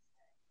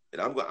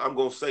 And I'm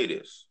going to say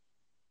this.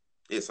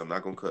 Yes, I'm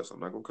not going to cuss. I'm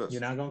not going to cuss.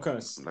 You're not going to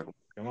cuss.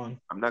 Come on.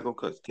 I'm not going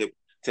to cuss.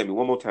 Tell me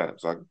one more time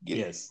so I can get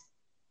it.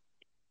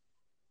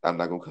 I'm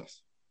not going to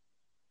cuss.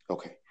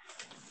 Okay.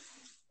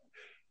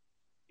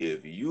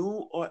 If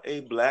you are a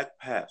black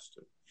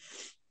pastor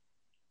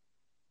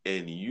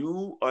and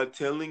you are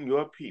telling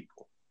your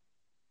people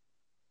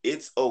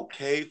it's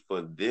okay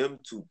for them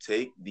to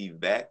take the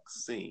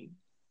vaccine,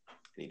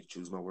 I need to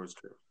choose my words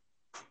carefully.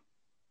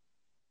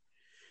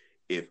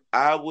 If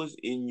I was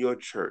in your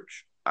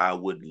church, I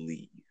would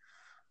leave.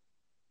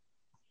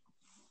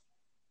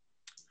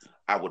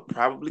 I would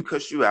probably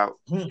cuss you out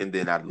and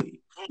then I'd leave.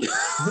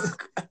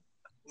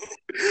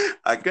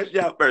 I cuss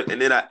you out first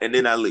and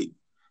then I leave.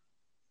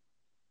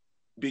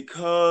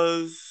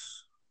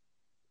 Because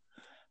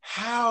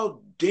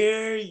how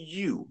dare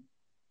you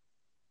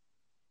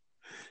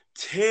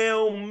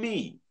tell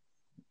me,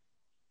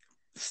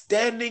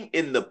 standing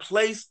in the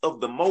place of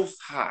the Most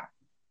High,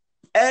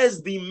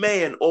 as the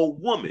man or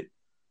woman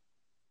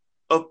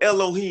of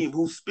Elohim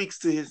who speaks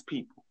to his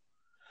people,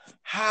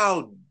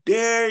 how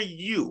dare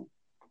you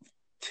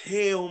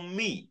tell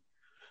me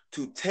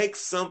to take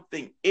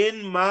something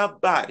in my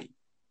body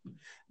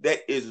that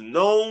is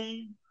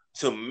known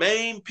to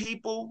maim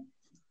people,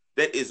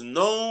 that is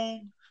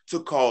known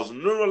to cause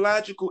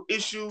neurological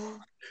issues,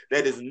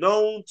 that is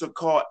known to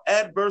cause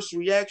adverse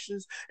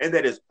reactions, and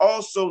that is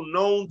also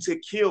known to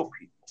kill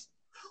people.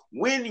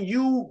 When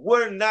you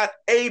were not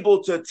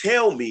able to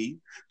tell me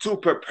to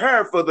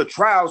prepare for the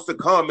trials to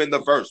come in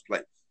the first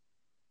place.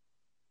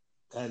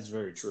 That's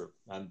very true.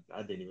 I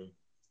didn't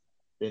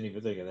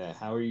even think of that.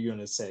 How are you going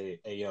to say,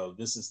 hey, yo,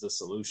 this is the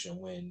solution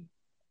when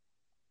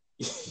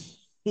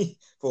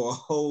for a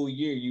whole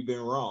year you've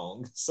been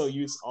wrong? So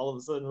you all of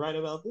a sudden right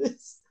about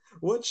this?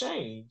 What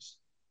changed?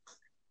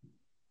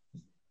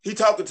 He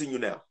talking to you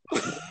now.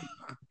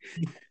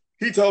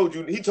 He told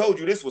you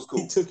this was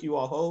cool. He took you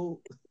a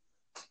whole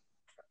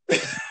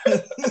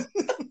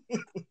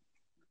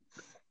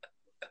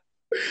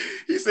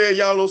He said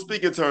y'all don't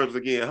speak in terms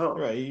again, huh?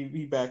 Right.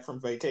 He back from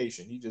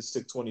vacation. He just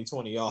took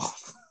 2020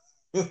 off.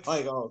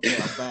 Like, oh, okay,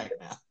 I'm back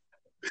now.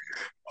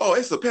 Oh,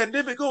 it's a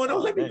pandemic going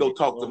on. Let me go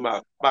talk to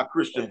my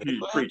Christian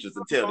preachers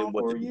and tell them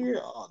what to do.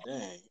 Oh,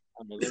 dang.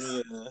 I mean,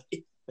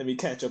 let me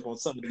catch up on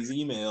some of these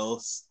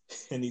emails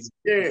and these.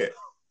 Yeah.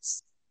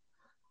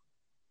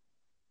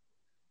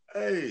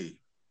 Hey,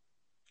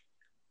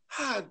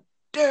 how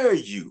dare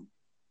you?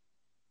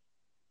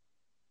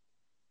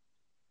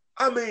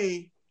 I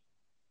mean,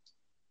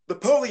 the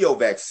polio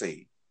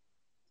vaccine,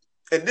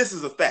 and this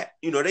is a fact.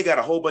 You know, they got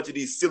a whole bunch of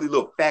these silly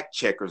little fact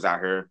checkers out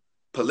here,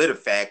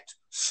 PolitiFact,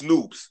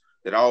 Snoops,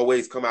 that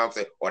always come out and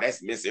say, oh,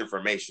 that's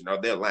misinformation,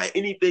 or they're lying.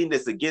 Anything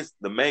that's against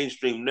the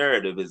mainstream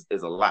narrative is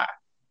a lie.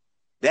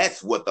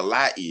 That's what the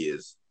lie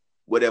is,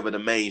 whatever the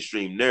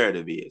mainstream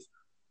narrative is.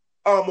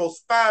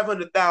 Almost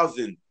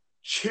 500,000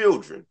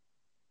 children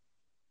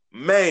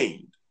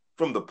maimed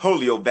from the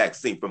polio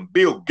vaccine, from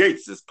Bill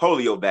Gates'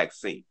 polio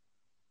vaccine.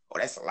 Oh,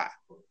 that's a lie.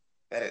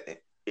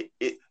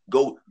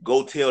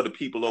 Go tell the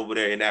people over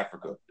there in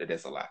Africa that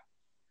that's a lie.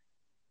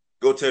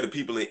 Go tell the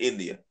people in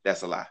India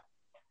that's a lie.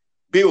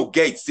 Bill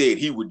Gates said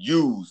he would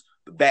use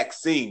the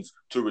vaccines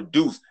to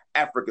reduce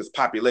Africa's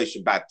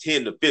population by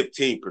 10 to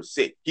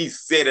 15%. He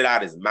said it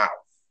out his mouth.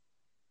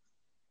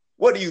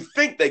 What do you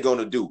think they're going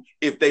to do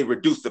if they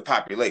reduce the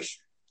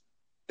population?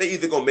 They're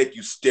either going to make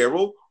you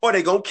sterile or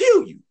they're going to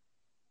kill you.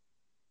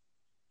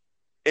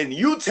 And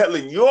you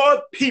telling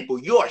your people,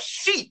 your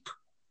sheep,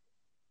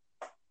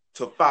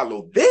 to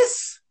follow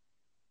this?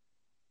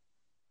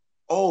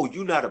 Oh,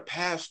 you're not a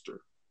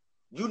pastor.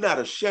 You're not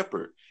a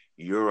shepherd.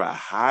 You're a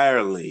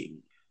hireling.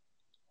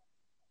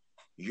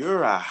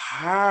 You're a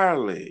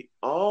hireling.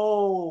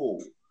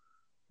 Oh,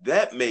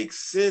 that makes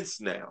sense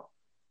now.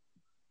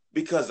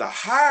 Because a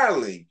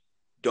hireling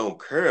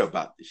don't care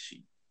about the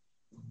sheep.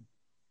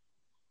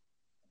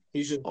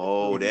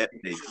 That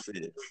makes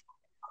sense.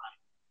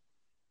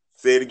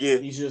 Say it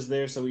again. He's just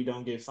there so he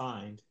don't get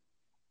fined.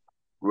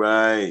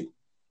 Right.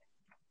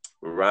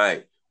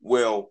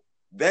 Well,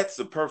 that's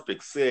a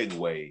perfect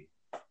segue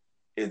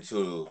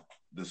into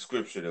the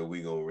scripture that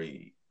we're going to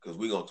read, because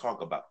we're going to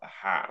talk about the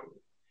hireling,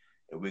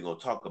 and we're going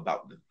to talk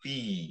about the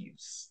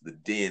thieves, the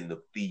den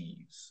of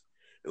thieves,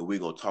 and we're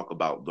going to talk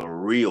about the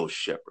real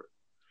shepherd.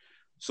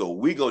 So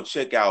we're going to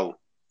check out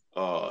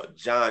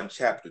John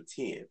chapter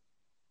 10.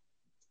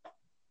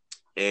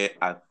 And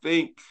I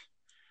think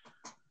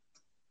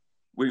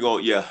we're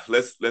going to,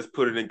 let's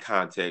put it in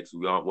context.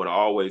 We want to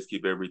always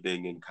keep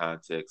everything in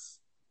context.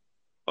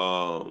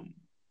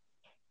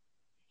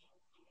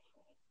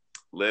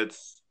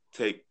 Let's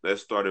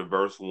start at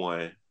verse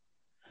 1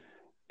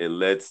 and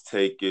let's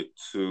take it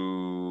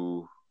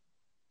to,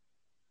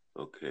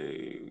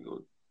 okay, we're going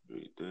to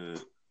read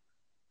that.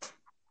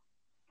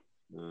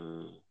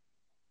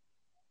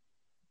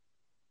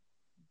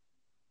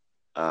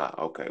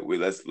 Okay,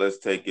 let's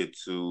take it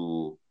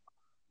to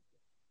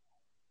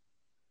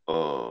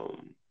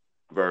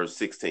verse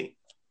 16.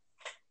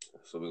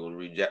 So we're going to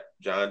read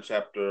John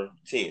chapter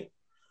 10,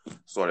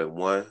 start at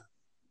 1,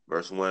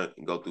 verse 1,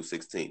 and go through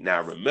 16.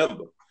 Now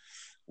remember,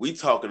 we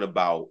talking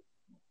about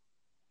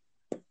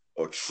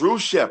a true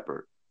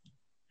shepherd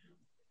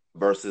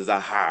versus a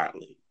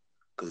hireling,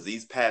 because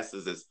these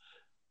pastors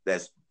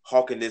that's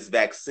hawking this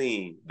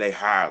vaccine, they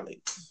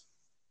hirelings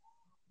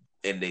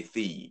and they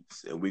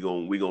thieves, and we're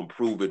gonna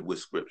prove it with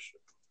scripture.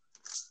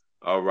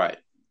 All right,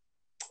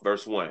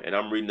 verse 1, and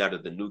I'm reading out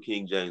of the New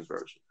King James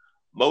Version.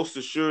 Most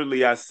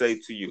assuredly I say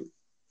to you,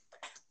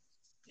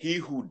 he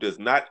who does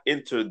not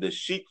enter the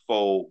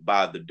sheepfold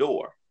by the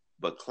door,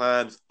 but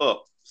climbs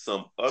up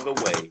some other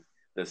way,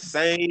 the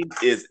same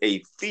is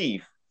a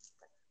thief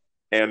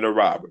and a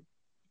robber.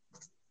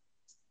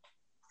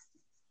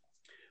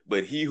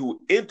 But he who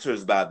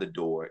enters by the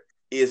door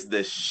is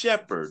the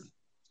shepherd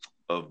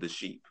of the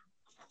sheep.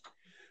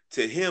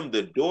 To him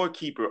the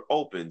doorkeeper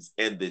opens,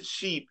 and the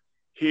sheep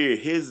hear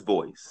his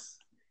voice,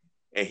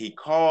 and he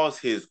calls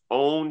his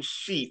own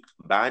sheep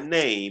by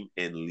name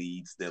and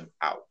leads them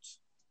out.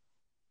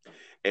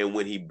 And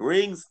when he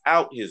brings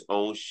out his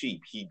own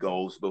sheep, he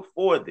goes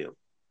before them,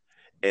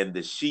 and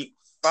the sheep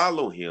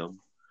follow him,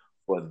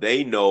 for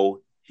they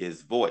know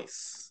his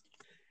voice.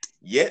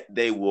 Yet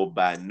they will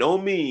by no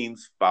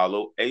means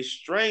follow a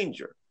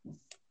stranger,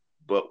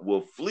 but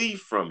will flee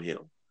from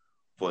him,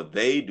 for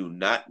they do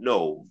not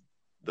know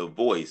the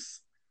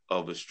voice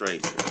of a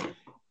stranger.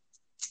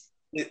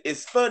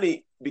 it's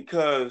funny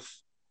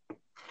because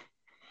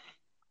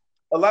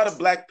a lot of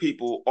black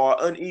people are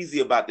uneasy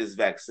about this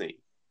vaccine.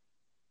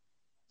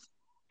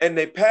 And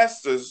their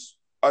pastors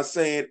are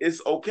saying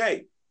it's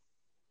okay.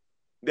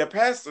 Their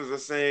pastors are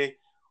saying,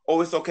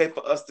 oh, it's okay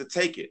for us to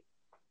take it.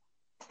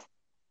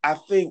 I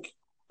think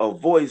a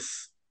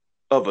voice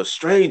of a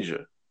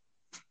stranger,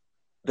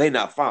 they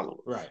not following.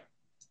 Right.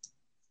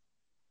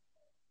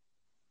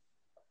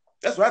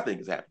 That's what I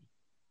think is happening.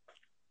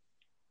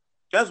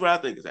 That's what I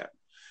think is happening.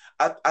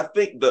 I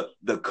think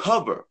the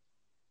cover,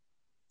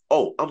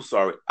 oh, I'm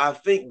sorry. I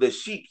think the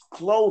sheep's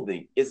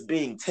clothing is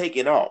being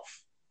taken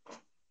off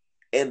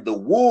and the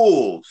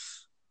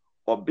wolves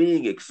are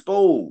being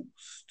exposed.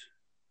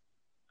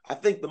 I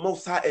think the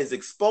Most High is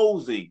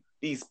exposing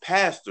these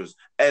pastors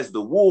as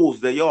the wolves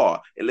they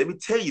are. And let me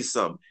tell you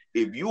something.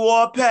 If you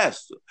are a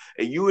pastor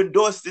and you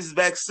endorse this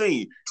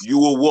vaccine,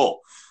 you a wolf.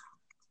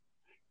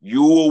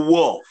 You a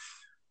wolf.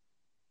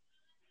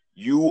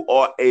 You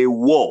are a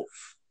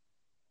wolf.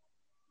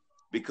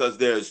 Because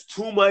there's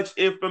too much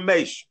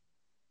information.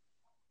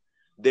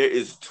 There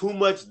is too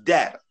much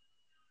data.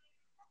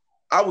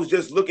 I was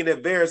just looking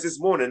at VAERS this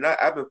morning.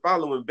 I've been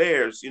following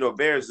VAERS. You know,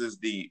 VAERS is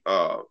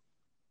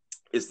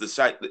it's the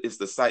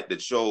site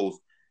that shows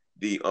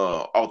the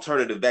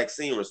alternative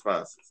vaccine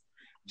responses.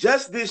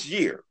 Just this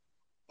year,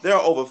 there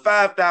are over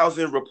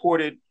 5,000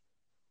 reported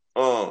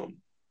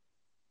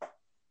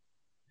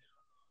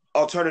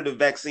alternative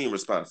vaccine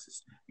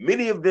responses.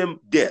 Many of them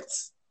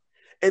deaths.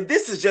 And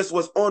this is just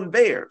what's on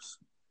VAERS.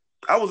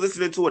 I was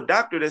listening to a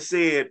doctor that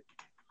said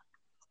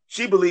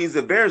she believes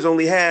that VAERS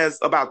only has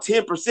about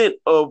 10%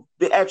 of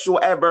the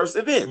actual adverse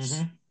events.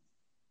 Mm-hmm.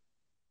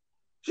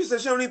 She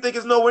said she don't even think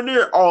it's nowhere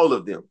near all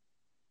of them.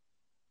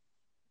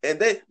 And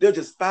they're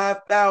just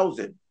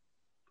 5,000.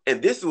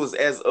 And this was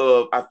as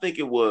of, I think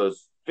it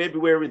was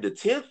February the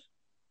 10th.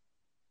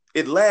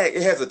 It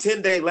has a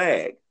 10-day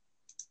lag.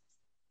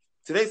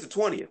 Today's the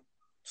 20th.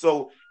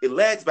 So it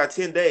lags by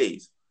 10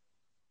 days.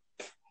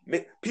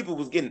 People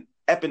was getting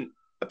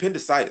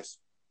appendicitis,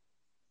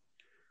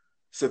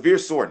 severe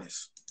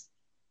soreness,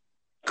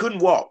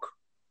 couldn't walk,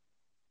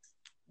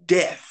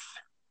 death.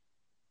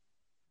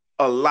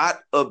 A lot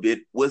of it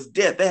was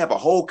death. They have a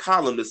whole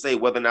column to say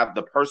whether or not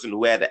the person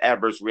who had the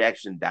adverse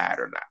reaction died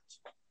or not.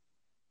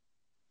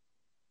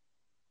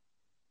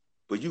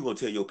 But you're going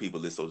to tell your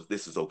people this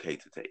is okay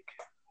to take.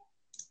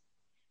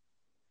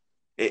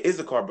 And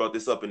Issachar brought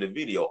this up in the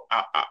video.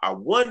 I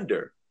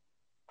wonder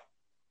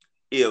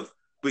if,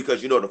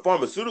 because, you know, the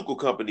pharmaceutical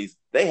companies,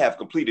 they have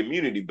complete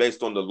immunity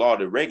based on the law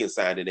that Reagan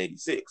signed in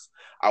 86.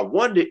 I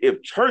wonder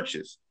if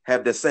churches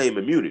have the same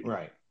immunity.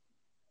 Right.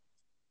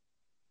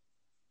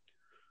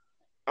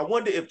 I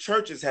wonder if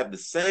churches have the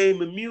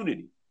same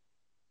immunity.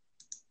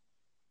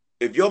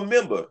 If your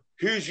member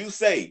hears you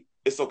say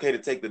it's okay to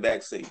take the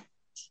vaccine,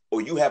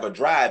 or you have a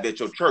drive at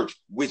your church,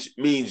 which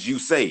means you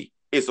say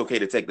it's okay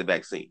to take the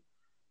vaccine,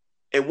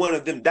 and one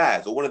of them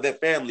dies or one of their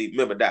family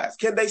member dies,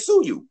 can they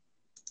sue you?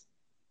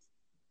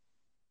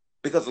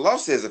 Because the law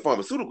says that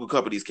pharmaceutical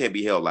companies can't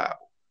be held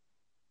liable.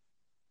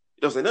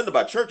 It don't say nothing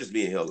about churches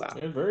being held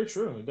liable. Yeah, very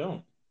true. It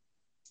don't.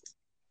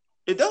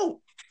 It don't.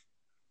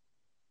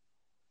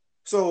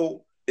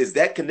 So is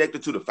that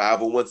connected to the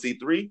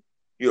 501c3?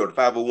 You know, the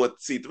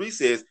 501c3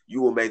 says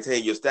you will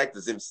maintain your tax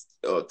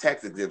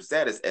exempt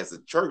status as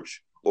a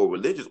church or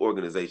religious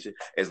organization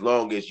as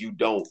long as you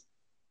don't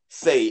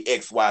say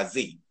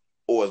XYZ,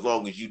 or as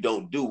long as you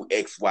don't do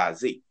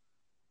XYZ.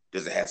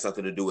 Does it have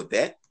something to do with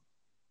that?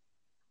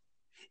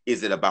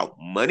 Is it about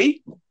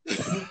money?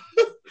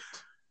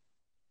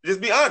 Just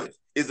be honest.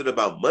 Is it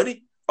about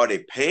money? Are they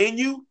paying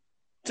you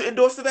to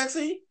endorse the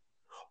vaccine?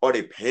 Are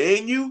they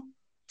paying you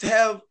to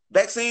have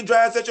vaccine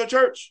drives at your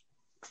church?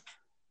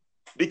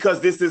 Because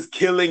this is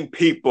killing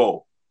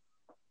people.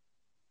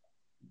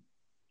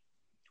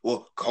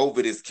 Well,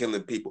 COVID is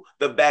killing people.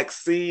 The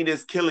vaccine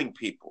is killing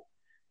people.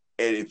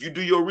 And if you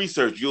do your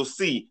research, you'll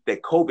see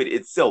that COVID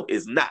itself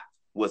is not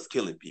what's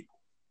killing people.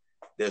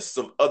 There's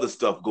some other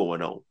stuff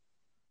going on.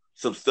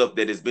 Some stuff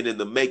that has been in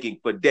the making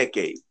for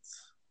decades.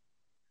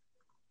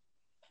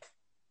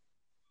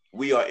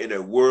 We are in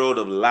a world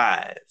of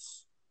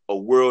lies, a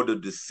world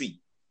of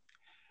deceit.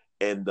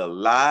 And the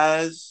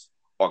lies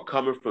are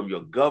coming from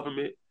your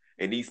government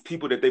and these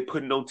people that they're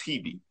putting on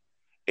TV.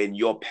 And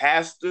your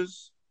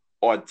pastors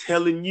are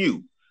telling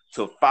you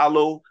to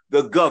follow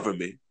the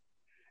government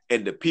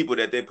and the people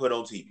that they put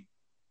on TV.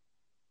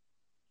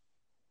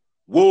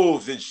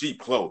 Wolves in sheep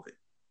clothing.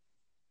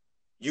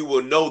 You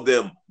will know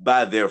them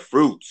by their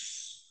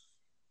fruits.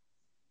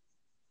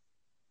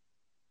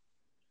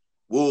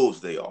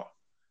 Wolves they are.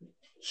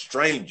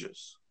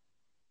 Strangers.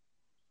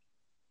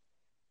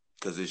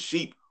 Because the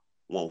sheep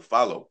won't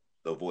follow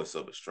the voice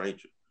of a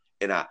stranger.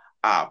 And I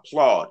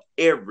applaud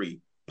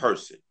every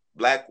person,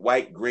 black,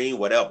 white, green,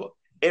 whatever,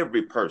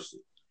 every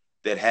person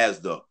that has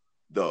the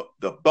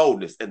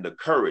boldness and the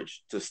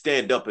courage to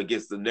stand up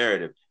against the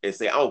narrative and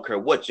say, I don't care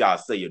what y'all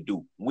say or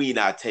do. We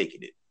not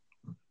taking it.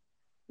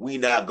 We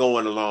not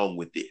going along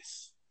with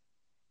this.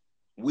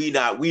 We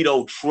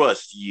don't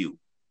trust you.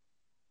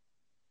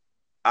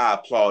 I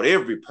applaud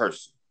every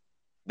person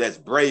that's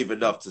brave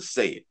enough to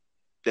say it,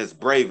 that's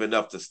brave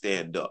enough to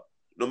stand up,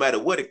 no matter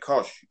what it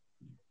costs you.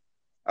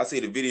 I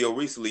seen a video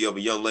recently of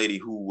a young lady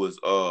who was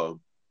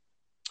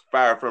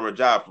fired from her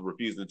job for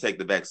refusing to take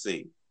the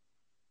vaccine.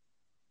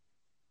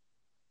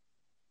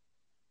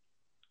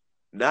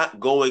 Not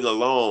going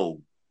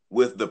along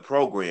with the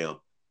program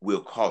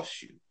will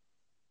cost you.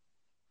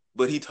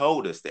 But he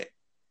told us that.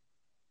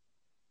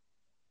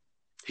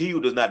 He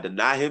who does not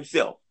deny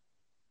himself,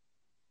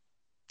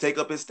 take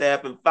up his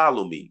staff and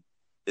follow me,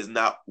 is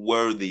not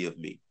worthy of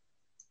me.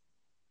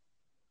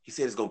 He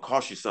said it's going to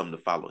cost you something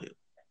to follow him.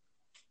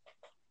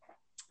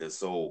 And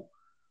so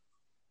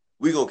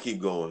we're going to keep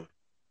going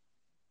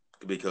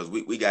because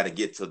we got to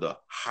get to the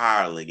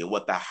hireling and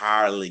what the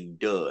hireling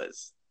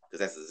does, because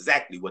that's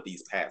exactly what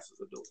these pastors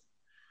are doing.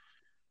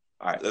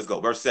 All right, let's go.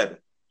 Verse 7.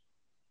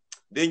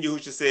 Then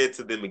Yahushua said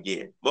to them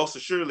again, most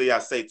assuredly I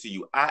say to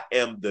you, I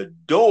am the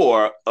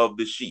door of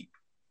the sheep.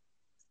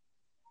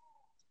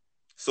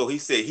 So he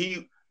said,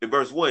 in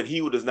verse 1, he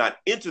who does not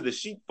enter the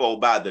sheepfold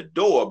by the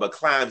door, but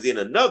climbs in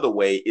another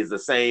way, is the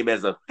same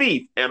as a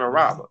thief and a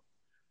robber.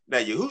 Now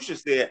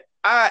Yahushua said,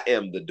 I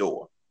am the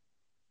door.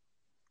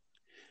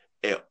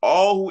 And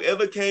all who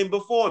ever came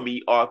before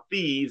me are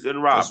thieves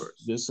and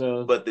robbers.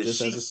 But the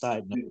sheep, as a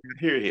side note,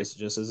 hear him.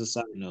 Just as a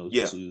side note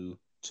to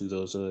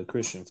those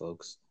Christian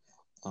folks.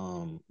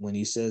 When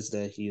he says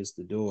that he is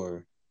the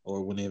door,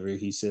 or whenever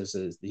he says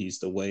that he's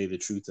the way, the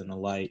truth, and the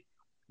light,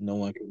 no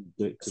one can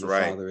get to the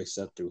Father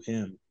except through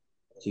him.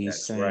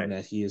 He's saying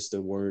that he is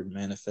the Word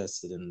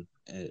manifested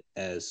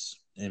as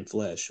in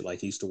flesh, like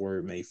he's the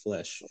Word made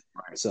flesh.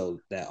 Right. So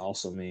that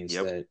also means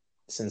that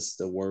since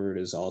the Word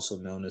is also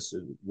known as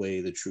the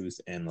way, the truth,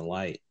 and the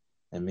light,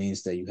 that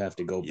means that you have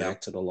to go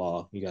back to the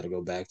law. You got to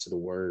go back to the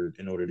Word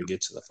in order to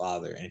get to the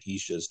Father. And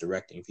he's just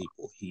directing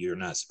people. You're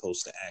not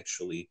supposed to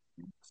actually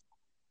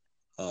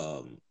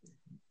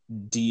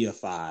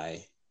deify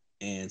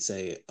and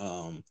say,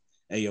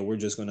 hey, yo, we're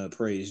just gonna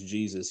praise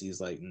Jesus.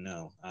 He's like,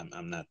 no,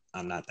 I'm not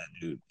that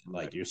dude.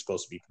 Like, you're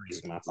supposed to be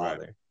praising my Father.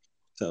 Right.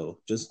 So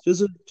just a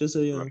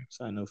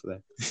side note for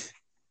that.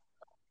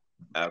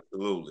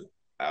 Absolutely.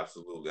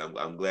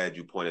 I'm glad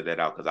you pointed that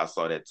out, because I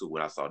saw that too.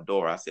 When I saw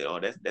Dora, I said, oh,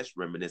 that's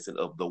reminiscent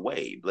of the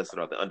way. Blessed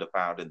are the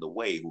undefiled in the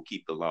way who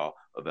keep the law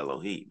of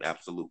Elohim.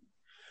 Absolutely.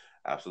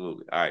 All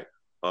right.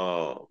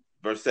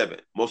 Verse 7,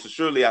 most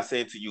assuredly I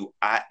say to you,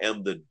 I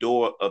am the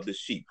door of the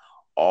sheep.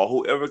 All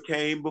who ever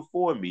came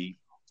before me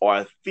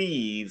are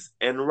thieves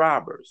and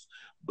robbers,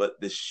 but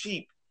the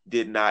sheep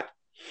did not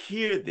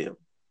hear them.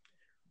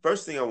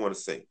 First thing I want to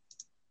say,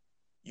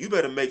 you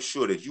better make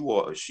sure that you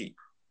are a sheep,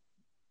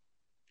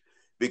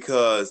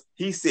 because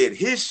he said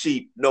his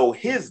sheep know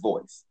his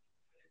voice.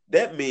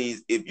 That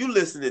means if you're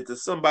listening to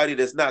somebody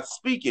that's not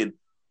speaking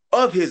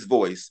of his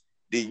voice,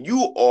 then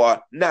you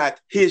are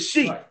not his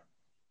sheep. Right.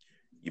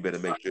 You better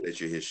make sure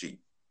that you're his sheep.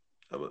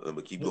 I'm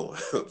gonna keep going.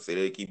 Say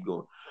that, keep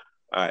going.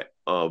 All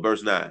right.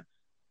 Verse 9.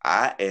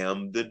 I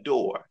am the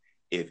door.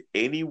 If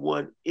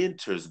anyone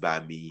enters by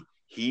me,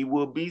 he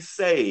will be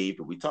saved.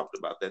 We talked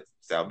about that,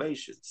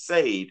 salvation.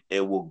 Saved,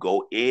 and will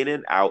go in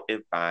and out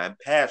and find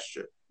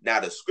pasture. Now,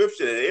 the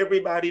scripture that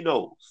everybody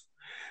knows.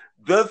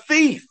 The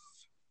thief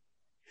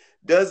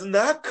does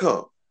not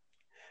come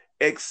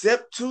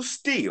except to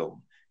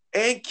steal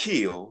and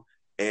kill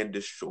and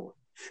destroy.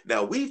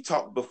 Now, we've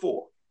talked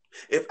before.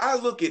 If I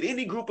look at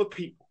any group of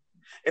people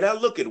and I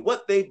look at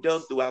what they've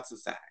done throughout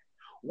society,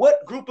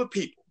 what group of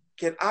people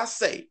can I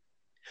say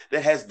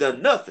that has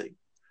done nothing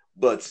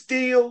but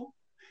steal,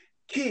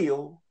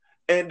 kill,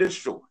 and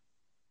destroy?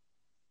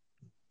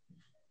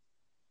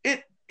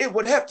 It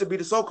would have to be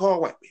the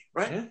so-called white man,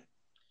 right? Yeah.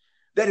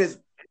 That has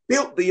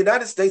built the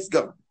United States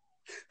government.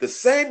 The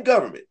same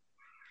government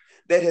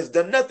that has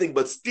done nothing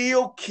but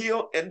steal,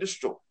 kill, and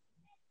destroy.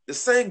 The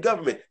same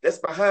government that's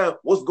behind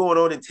what's going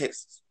on in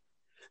Texas.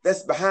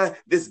 That's behind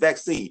this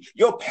vaccine.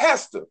 Your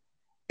pastor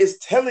is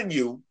telling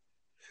you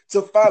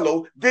to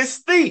follow this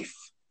thief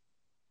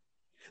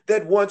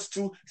that wants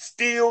to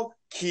steal,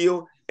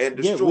 kill, and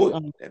destroy.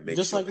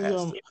 Just like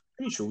I'm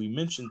pretty sure we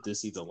mentioned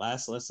this either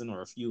last lesson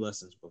or a few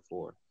lessons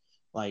before.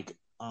 Like,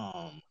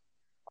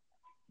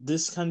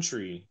 this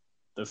country,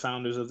 the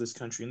founders of this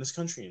country, and this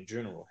country in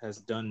general, has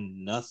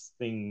done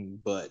nothing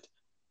but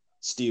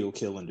steal,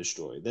 kill, and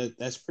destroy.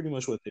 That's pretty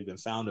much what they've been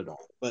founded on.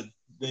 But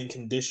then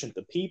conditioned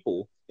the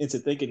people into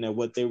thinking that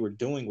what they were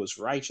doing was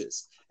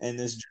righteous. And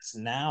it's just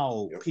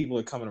now people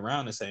are coming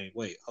around and saying,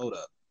 wait, hold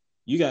up.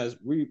 You guys,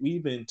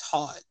 we've been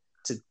taught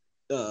to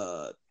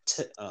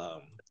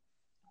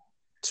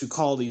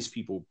call these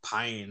people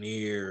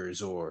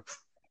pioneers or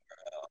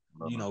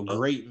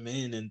great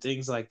men and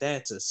things like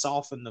that, to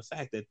soften the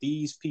fact that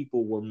these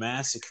people were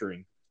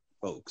massacring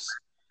folks.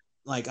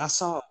 Like, I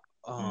saw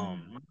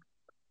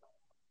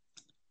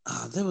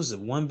there was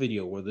one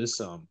video where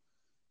this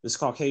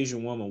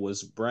Caucasian woman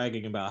was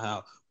bragging about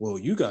how, well,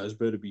 you guys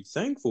better be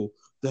thankful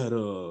that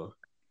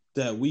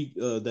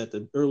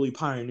the early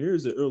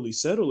pioneers, the early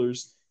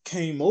settlers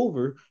came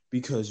over,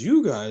 because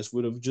you guys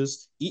would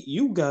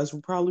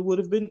probably would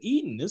have been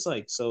eaten. It's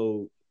like,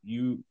 so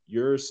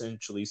you're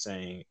essentially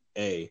saying,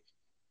 hey,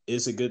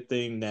 it's a good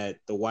thing that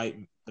the white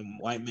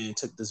man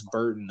took this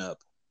burden up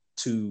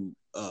to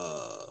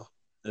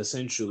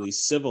essentially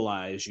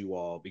civilize you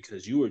all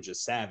because you were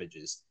just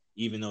savages,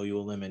 even though you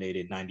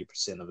eliminated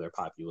 90% of their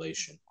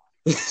population.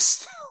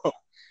 So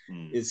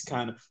it's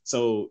kind of,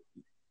 so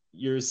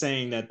you're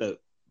saying that the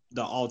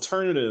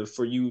alternative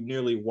for you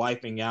nearly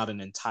wiping out an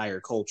entire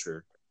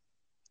culture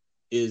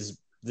is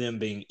them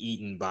being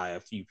eaten by a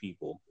few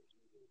people,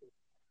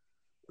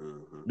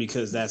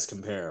 because that's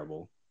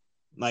comparable.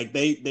 Like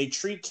they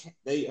treat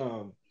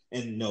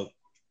and no,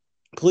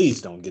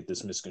 please don't get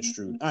this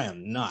misconstrued. I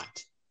am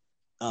not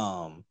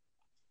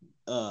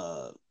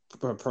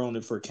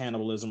proponent for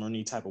cannibalism or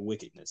any type of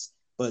wickedness,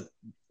 but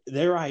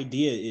their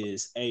idea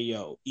is, hey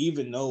yo,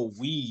 even though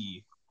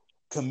we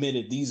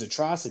committed these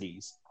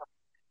atrocities,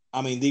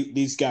 I mean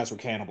these guys were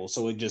cannibals,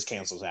 so it just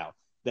cancels out.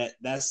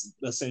 That's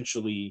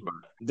essentially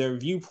their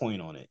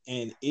viewpoint on it,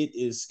 and it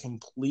is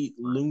complete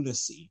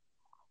lunacy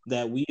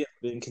that we have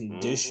been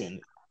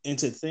conditioned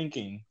into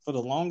thinking for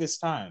the longest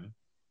time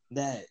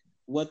that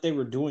what they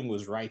were doing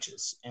was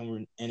righteous,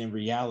 and in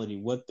reality,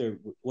 what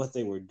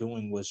they were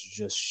doing was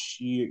just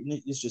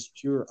it's just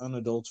pure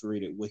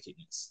unadulterated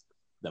wickedness.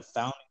 The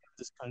founding of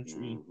this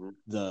country,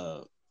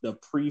 the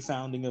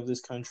pre-founding of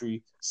this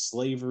country,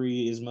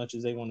 slavery, as much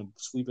as they want to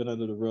sweep it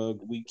under the rug,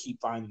 we keep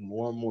finding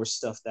more and more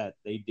stuff that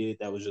they did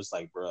that was just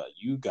like, bruh,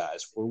 you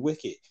guys were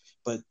wicked.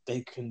 But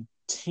they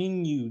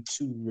continue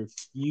to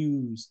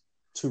refuse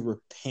to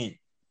repent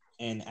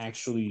and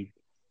actually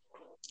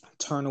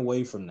turn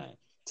away from that,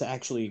 to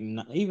actually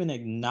even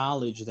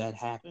acknowledge that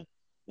happened.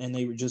 And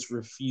they just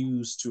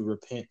refuse to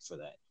repent for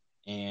that.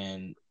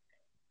 And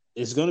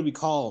it's going to be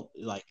called,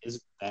 like,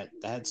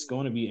 that's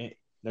going to be,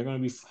 they're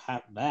going to be,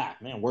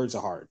 man, words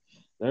are hard.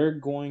 They're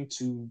going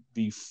to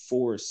be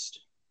forced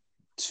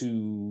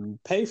to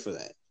pay for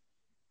that.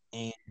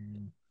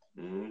 And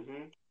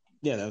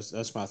yeah,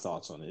 that's my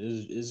thoughts on it.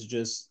 It's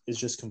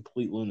just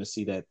complete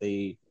lunacy that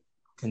they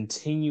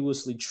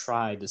continuously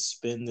try to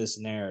spin this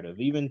narrative,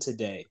 even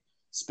today,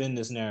 spin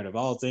this narrative.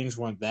 Oh, things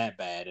weren't that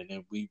bad. And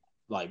then we,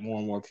 like, more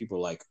and more people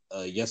are like,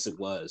 yes, it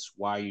was.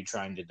 Why are you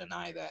trying to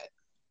deny that?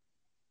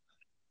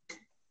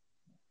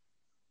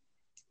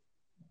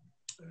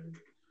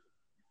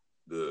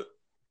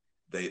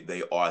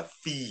 They are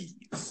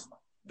thieves.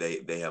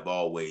 They have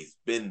always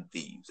been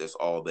thieves. That's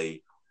all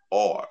they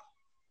are.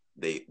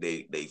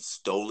 They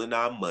stolen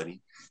our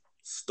money,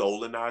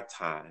 stolen our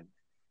time,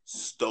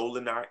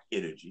 stolen our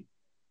energy,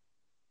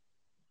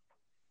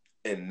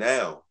 and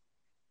now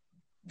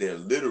they're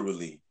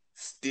literally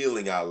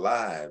stealing our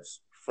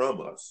lives from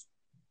us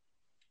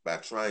by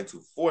trying to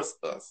force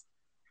us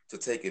to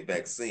take a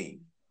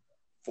vaccine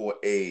for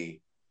a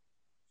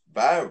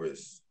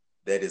virus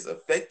that is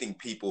affecting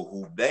people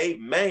who they've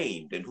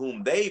maimed and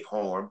whom they've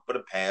harmed for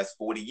the past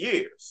 40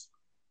 years.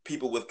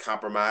 People with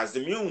compromised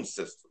immune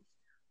systems.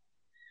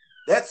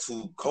 That's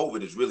who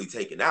COVID is really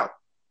taking out.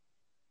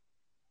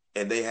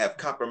 And they have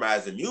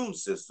compromised immune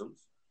systems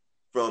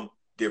from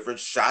different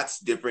shots,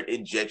 different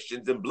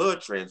injections, and blood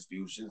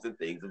transfusions and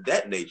things of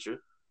that nature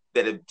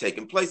that have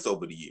taken place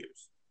over the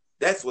years.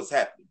 That's what's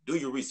happening. Do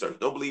your research.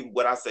 Don't believe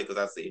what I say because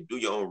I say it. Do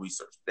your own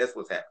research. That's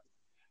what's happening.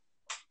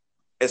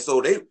 And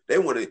so they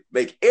want to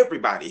make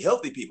everybody,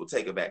 healthy people,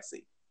 take a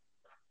vaccine.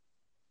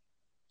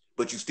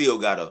 But you still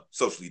got to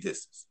socially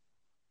distance.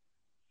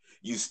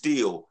 You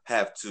still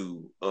have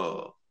to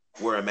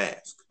wear a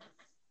mask.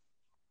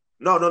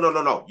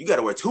 No. You got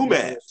to wear two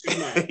masks.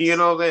 You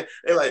know what I'm saying?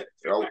 They're like,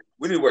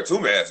 we need to wear two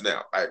masks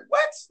now. Like,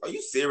 what? Are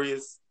you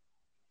serious?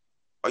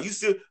 Are you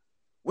serious?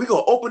 We're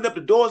going to open up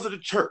the doors of the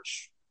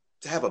church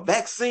to have a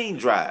vaccine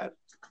drive,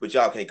 but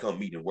y'all can't come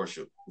meet and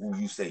worship who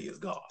you say is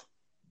God.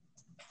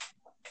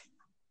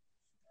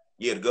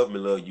 Yeah, the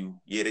government love you.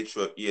 Yeah, they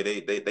trust. Yeah,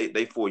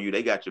 they for you.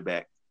 They got your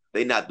back.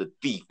 They not the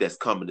thief that's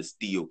coming to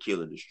steal,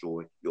 kill, and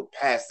destroy. Your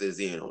pastor's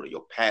in on it.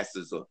 Your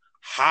pastor's a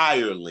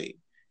hireling,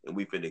 and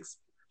we finna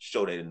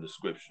show that in the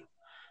scripture.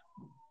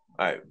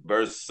 All right,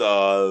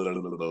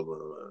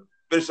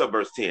 finish up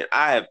verse 10.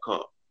 I have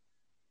come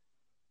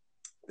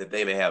that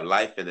they may have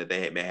life and that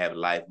they may have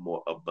life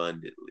more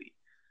abundantly.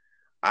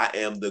 I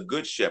am the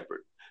good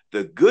shepherd.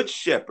 The good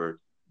shepherd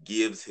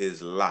gives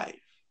his life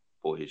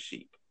for his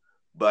sheep.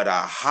 But a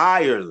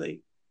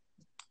hireling,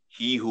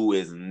 he who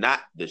is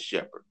not the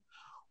shepherd,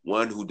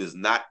 one who does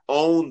not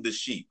own the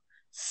sheep,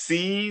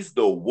 sees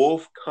the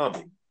wolf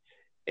coming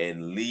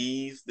and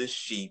leaves the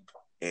sheep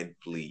and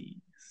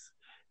flees.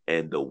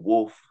 And the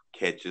wolf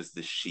catches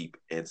the sheep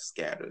and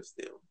scatters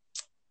them.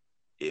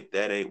 If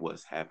that ain't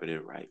what's happening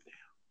right now.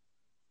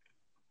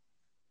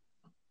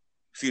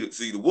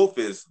 See, the wolf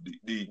is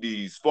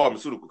these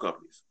pharmaceutical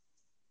companies.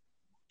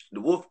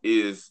 The wolf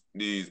is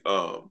these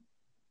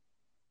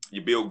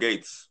your Bill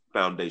Gates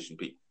Foundation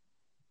people,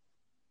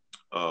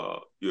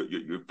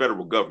 your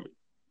federal government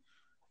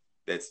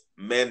that's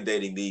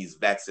mandating these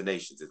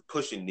vaccinations, is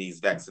pushing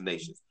these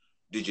vaccinations.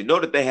 Did you know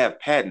that they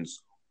have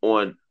patents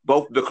on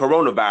both the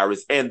coronavirus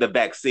and the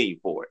vaccine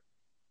for it?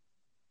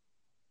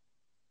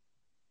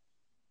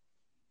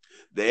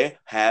 They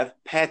have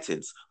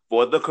patents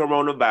for the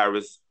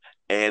coronavirus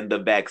and the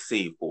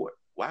vaccine for it.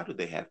 Why do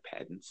they have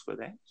patents for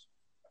that?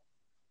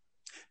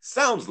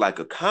 Sounds like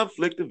a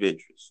conflict of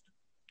interest.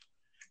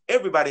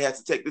 Everybody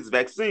has to take this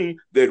vaccine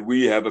that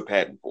we have a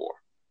patent for.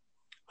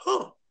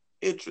 Huh,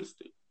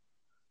 interesting.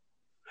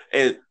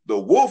 And the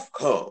wolf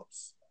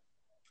comes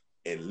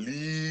and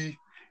leave,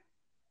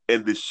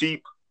 and the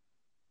sheep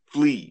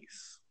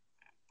flees.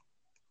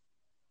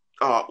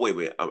 Oh,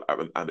 wait,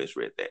 I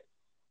misread that.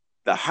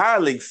 The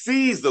hireling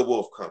sees the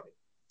wolf coming,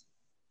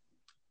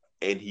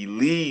 and he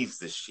leaves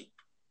the sheep,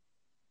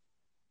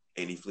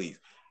 and he flees.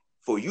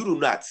 For you do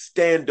not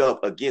stand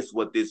up against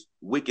what this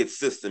wicked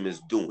system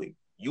is doing.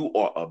 You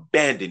are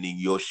abandoning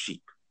your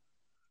sheep.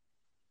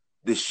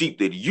 The sheep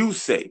that you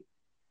say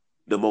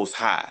the Most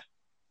High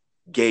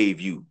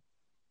gave you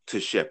to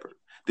shepherd.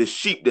 The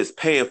sheep that's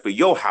paying for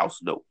your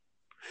house note.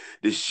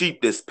 The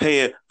sheep that's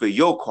paying for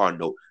your car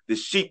note. The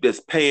sheep that's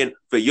paying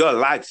for your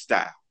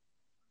lifestyle.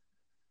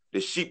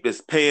 The sheep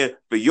that's paying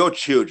for your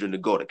children to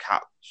go to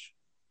college.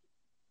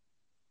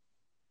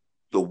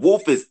 The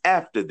wolf is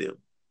after them,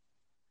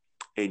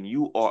 and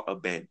you are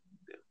abandoning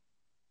them.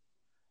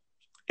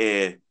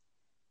 And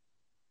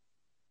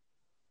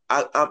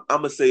I'm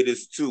gonna say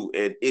this too,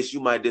 and you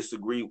might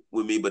disagree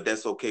with me, but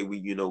that's okay.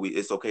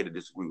 It's okay to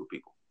disagree with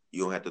people.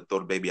 You don't have to throw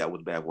the baby out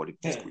with the bathwater if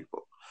you disagree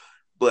for.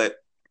 But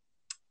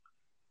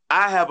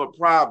I have a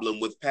problem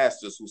with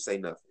pastors who say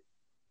nothing,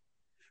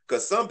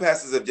 because some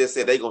pastors have just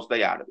said they're gonna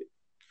stay out of it.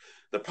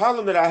 The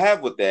problem that I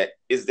have with that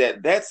is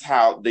that that's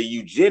how the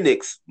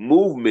eugenics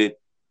movement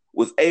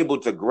was able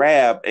to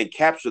grab and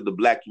capture the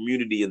Black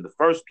community in the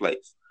first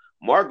place.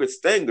 Margaret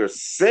Stanger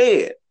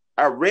said,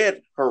 I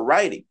read her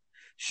writing.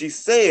 She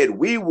said,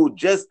 we will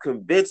just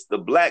convince the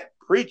Black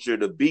preacher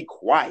to be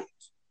quiet.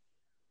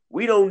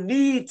 We don't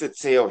need to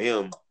tell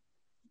him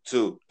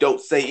to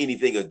don't say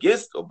anything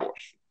against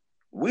abortion.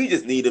 We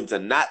just need him to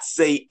not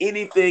say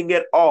anything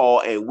at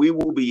all, and we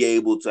will be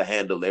able to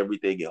handle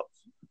everything else.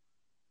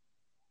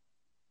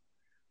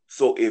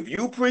 So if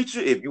you preach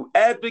it, if you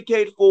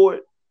advocate for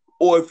it,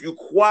 or if you're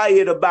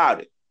quiet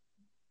about it,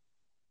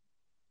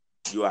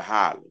 you're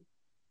howling.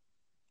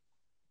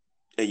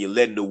 And you're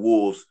letting the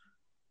wolves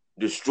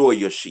destroy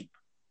your sheep.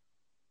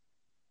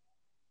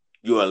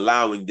 You're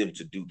allowing them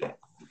to do that.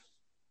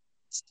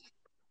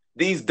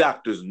 These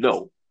doctors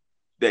know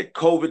that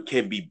COVID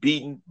can be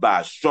beaten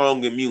by a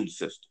strong immune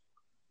system.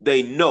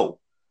 They know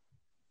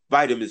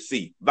vitamin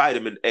C,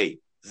 vitamin A,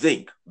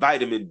 zinc,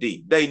 vitamin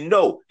D. They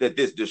know that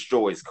this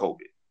destroys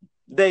COVID.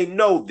 They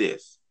know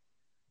this.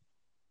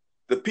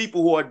 The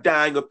people who are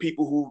dying are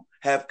people who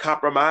have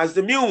compromised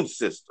immune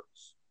systems.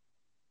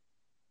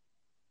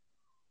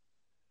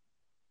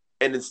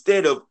 And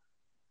instead of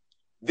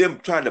them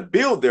trying to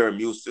build their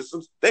immune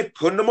systems, they're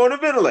putting them on a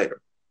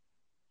ventilator.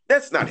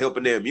 That's not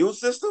helping their immune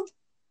system.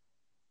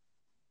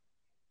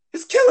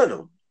 It's killing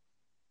them.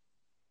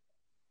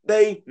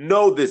 They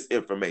know this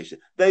information.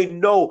 They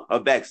know a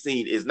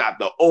vaccine is not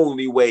the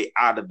only way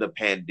out of the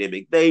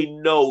pandemic. They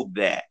know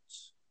that.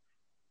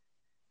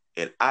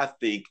 And I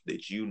think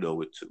that you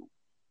know it too.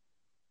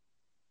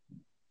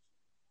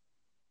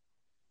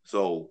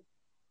 So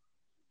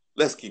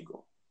let's keep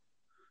going.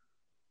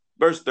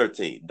 Verse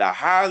 13, the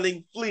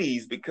hireling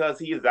flees because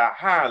he is a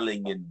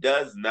hireling and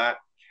does not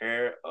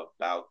care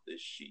about the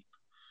sheep.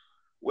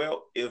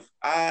 Well, if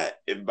I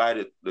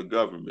invited the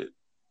government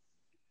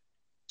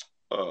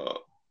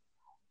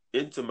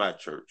into my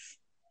church,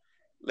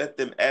 let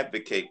them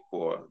advocate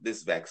for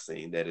this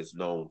vaccine that is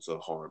known to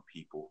harm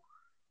people,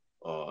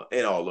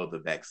 and all other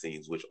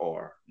vaccines which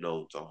are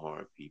known to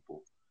harm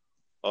people,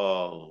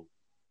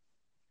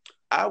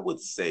 I would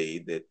say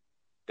that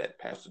that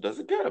pastor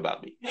doesn't care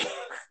about me.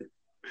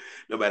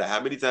 No matter how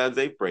many times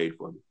they prayed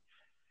for me,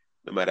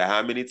 no matter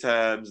how many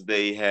times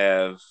they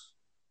have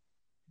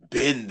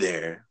been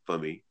there for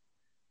me.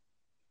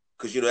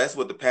 Because, that's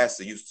what the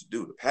pastor used to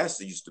do. The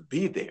pastor used to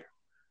be there.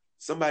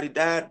 Somebody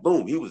died,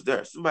 boom, he was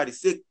there. Somebody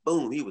sick,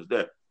 boom, he was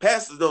there.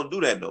 Pastors don't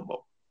do that no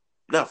more.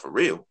 Not for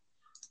real.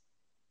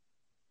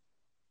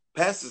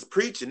 Pastors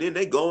preach and then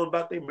they go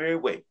about their merry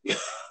way.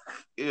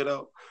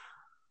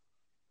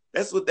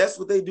 That's what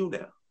they do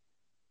now.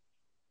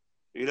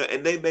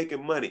 And they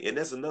making money. And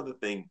that's another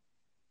thing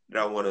that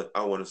I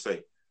want to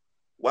say.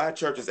 Why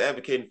church is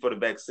advocating for the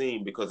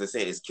vaccine? Because they're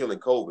saying it's killing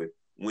COVID,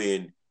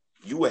 when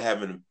you were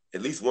having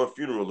at least one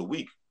funeral a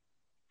week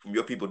from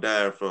your people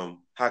dying from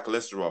high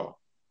cholesterol,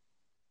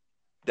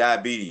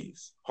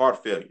 diabetes,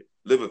 heart failure,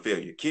 liver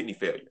failure, kidney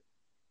failure.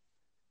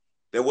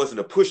 There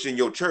wasn't a push in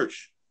your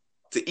church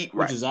to eat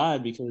right. Which is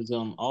odd, because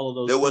all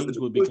of those things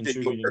would be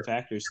contributing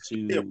factors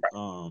to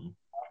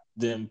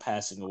them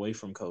passing away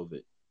from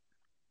COVID.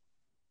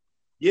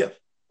 Yeah.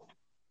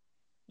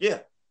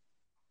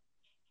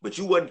 But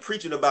you wasn't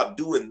preaching about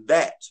doing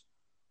that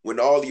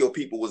when all of your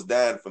people was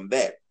dying from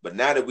that. But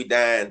now that we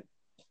dying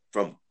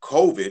from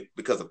COVID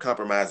because of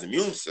compromised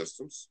immune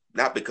systems,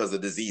 not because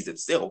of disease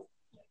itself,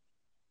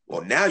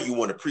 well, now you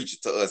want to preach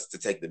it to us to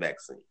take the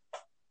vaccine.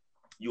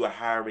 You are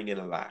hiring and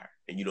a liar,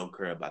 and you don't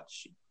care about the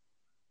sheep.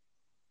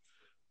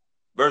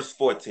 Verse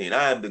 14,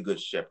 I am the good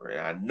shepherd,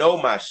 and I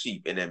know my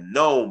sheep and am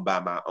known by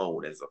my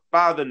own. As the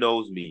Father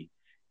knows me,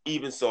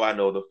 even so I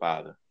know the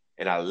Father,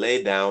 and I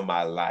lay down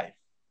my life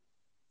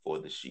for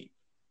the sheep.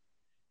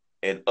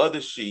 And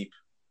other sheep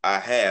I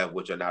have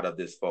which are not of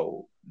this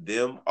fold.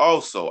 Them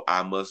also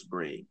I must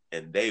bring,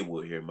 and they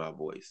will hear my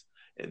voice,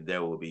 and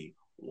there will be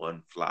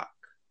one flock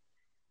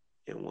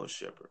and one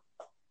shepherd.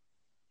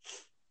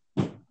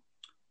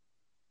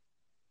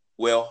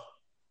 Well,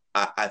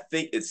 I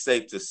think it's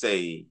safe to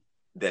say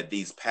that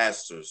these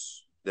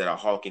pastors that are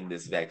hawking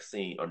this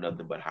vaccine are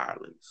nothing but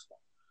hirelings.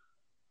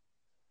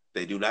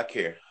 They do not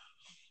care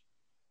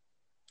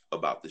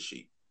about the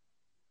sheep.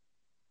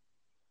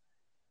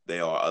 They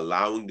are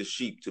allowing the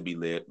sheep to be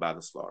led by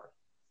the slaughter.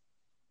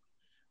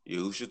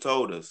 Yahushua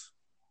told us,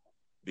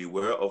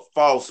 beware of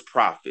false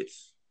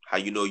prophets. How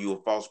you know you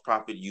a false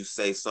prophet? You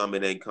say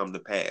something ain't come to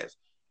pass.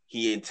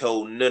 He ain't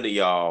told none of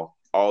y'all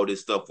all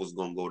this stuff was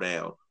going to go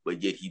down,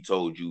 but yet he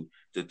told you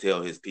to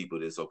tell his people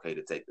that it's okay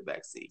to take the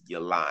vaccine.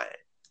 You're lying.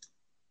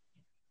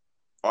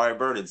 R.A.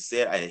 Vernon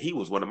said, and he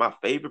was one of my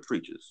favorite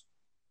preachers.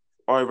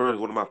 R.A. Vernon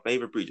was one of my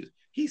favorite preachers.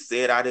 He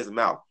said out his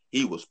mouth,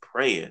 he was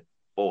praying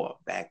for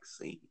a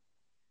vaccine.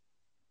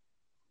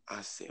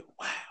 I said,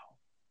 wow,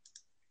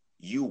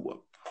 you were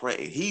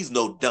praying. He's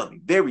no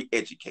dummy, very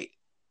educated,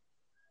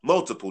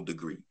 multiple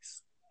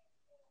degrees.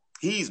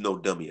 He's no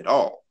dummy at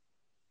all.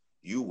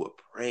 You were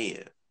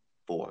praying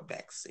for a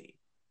vaccine.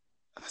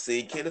 I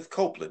seen Kenneth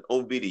Copeland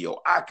on video.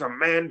 I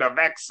command a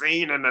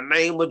vaccine in the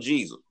name of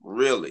Jesus.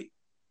 Really?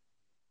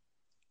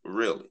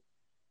 Really?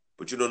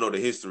 But you don't know the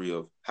history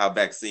of how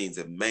vaccines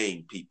have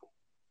maimed people,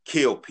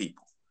 killed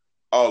people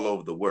all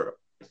over the world.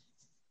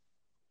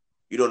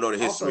 You don't know the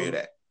history of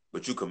that.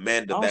 But you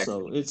command the vaccine.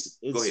 Also,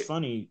 it's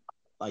funny.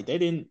 Like, they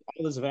didn't,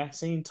 all this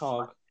vaccine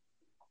talk,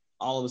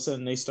 all of a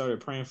sudden they started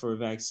praying for a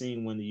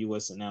vaccine when the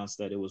U.S. announced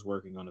that it was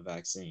working on a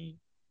vaccine.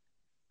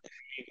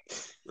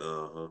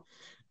 Uh-huh.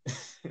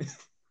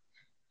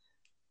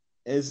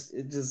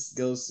 It just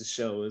goes to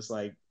show, it's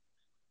like,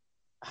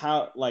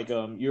 how, like,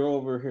 you're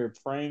over here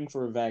praying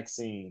for a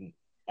vaccine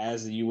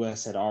as the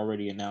U.S. had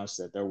already announced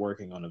that they're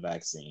working on a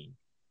vaccine.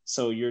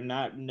 So you're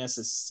not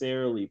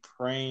necessarily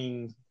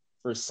praying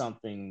for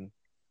something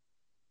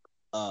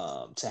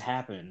to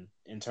happen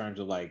in terms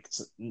of, like,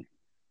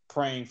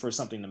 praying for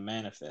something to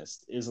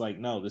manifest. Is like,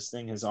 no, this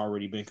thing has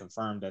already been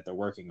confirmed that they're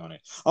working on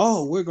it.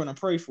 Oh, we're going to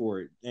pray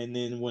for it. And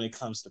then when it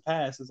comes to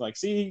pass, it's like,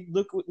 see,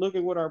 look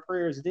at what our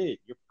prayers did.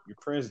 Your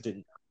prayers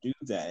didn't do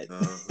that.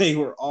 They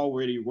were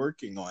already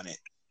working on it.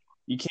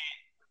 You can't,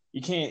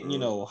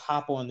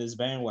 hop on this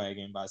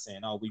bandwagon by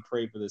saying, "Oh, we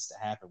prayed for this to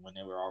happen," when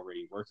they were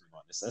already working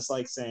on this. That's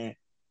like saying,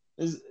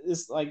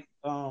 it's like,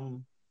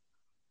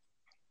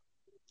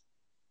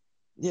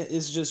 yeah,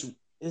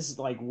 it's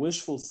like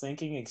wishful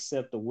thinking,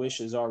 except the wish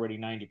is already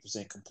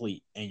 90%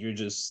 complete, and you're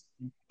just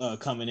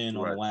coming in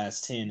on the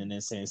last 10 and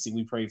then saying, "See,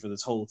 we prayed for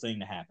this whole thing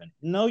to happen."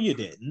 No, you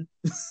didn't.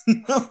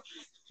 No.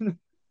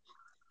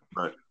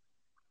 Right.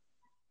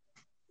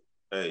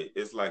 Hey,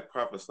 it's like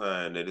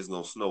prophesying that it's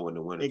gonna snow in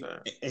the wintertime.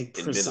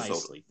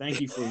 Precisely.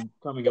 Thank you for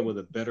coming up with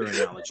a better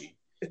analogy.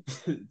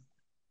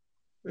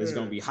 It's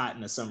gonna be hot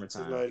in the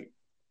summertime.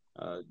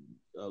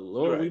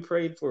 Lord, we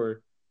prayed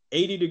for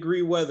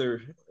 80-degree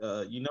weather.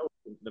 In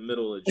the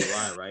middle of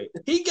July, right?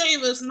 He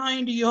gave us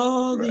 90. He's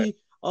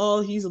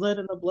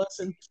letting the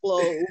blessing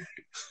flow.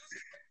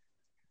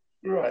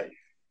 Right.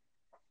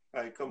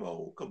 All right, come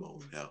on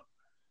now.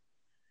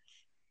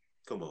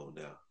 Come on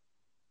now.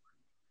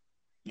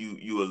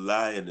 You a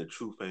lie and the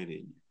truth ain't in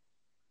you.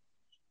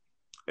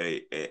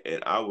 Hey,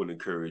 and I would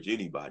encourage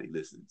anybody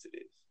listening to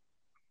this.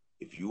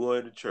 If you are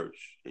in the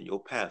church and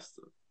your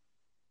pastor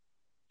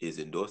is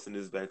endorsing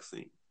this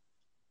vaccine,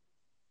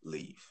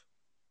 leave.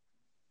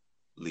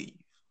 Leave.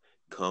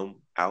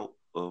 Come out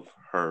of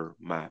her,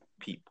 my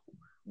people.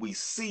 We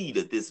see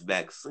that this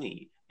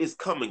vaccine is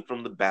coming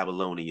from the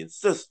Babylonian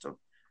system.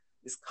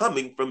 It's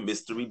coming from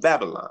Mystery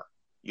Babylon.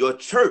 Your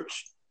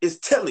church is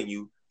telling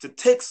you to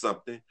take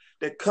something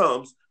that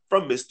comes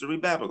from Mystery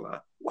Babylon.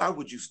 Why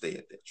would you stay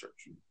at that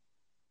church?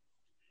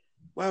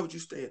 Why would you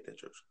stay at that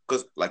church?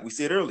 Because, like we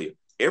said earlier,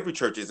 every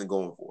church isn't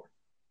going for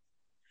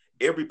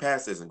it. Every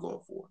pastor isn't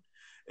going for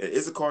it. In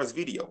Issachar's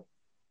video,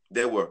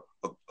 there were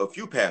a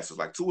few pastors,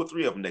 like 2 or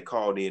 3 of them, that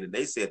called in and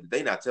they said that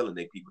they're not telling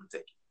their people to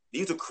take it.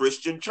 These are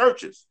Christian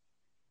churches,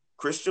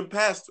 Christian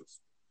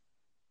pastors.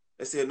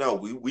 They said, no,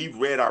 we've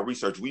read our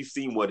research. We've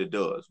seen what it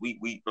does. We're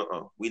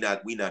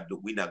not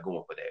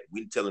going for that.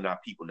 We're telling our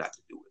people not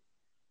to do it.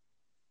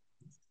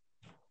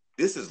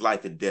 This is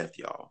life and death,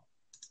 y'all.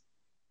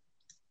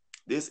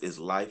 This is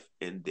life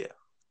and death.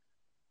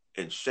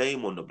 And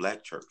shame on the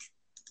black church.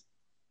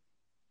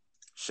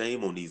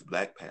 Shame on these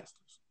black pastors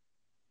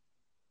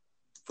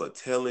for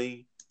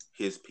telling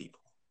his people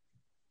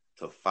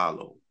to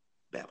follow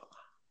Babylon.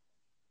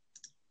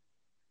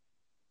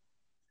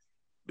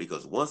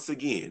 Because once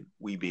again,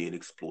 we being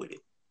exploited.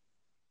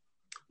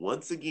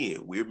 Once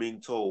again, we're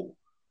being told,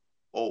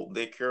 oh,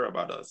 they care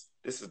about us.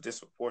 This is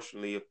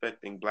disproportionately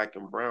affecting black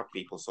and brown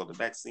people. So the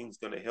vaccine's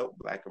going to help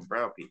black and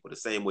brown people the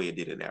same way it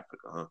did in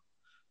Africa, huh?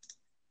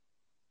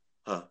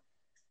 Huh?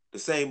 The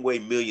same way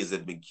millions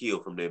have been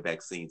killed from their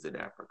vaccines in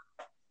Africa.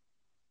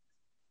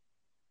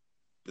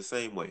 The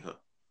same way, huh?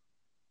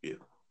 Yeah.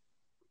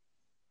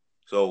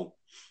 So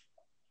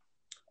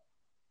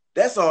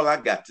that's all I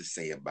got to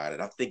say about it.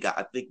 I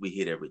think we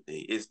hit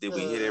everything. Did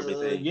we hit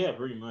everything? Yeah,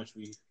 pretty much.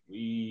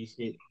 We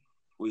hit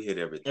We hit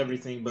everything.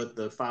 everything but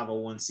the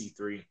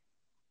 501c3.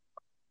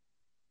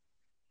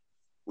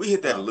 We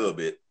hit that a Okay. little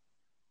bit.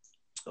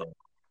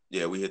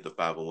 Yeah, we hit the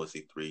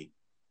 501c3.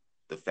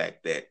 The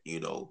fact that,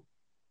 you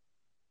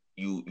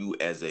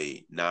as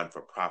a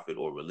non-for-profit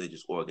or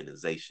religious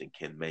organization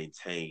can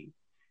maintain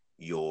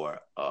your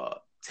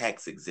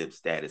tax exempt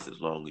status as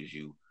long as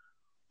you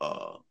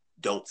uh,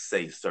 don't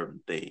say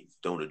certain things,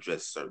 don't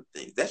address certain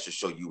things. That should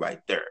show you right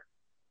there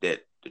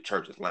that the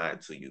church is lying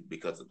to you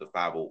because of the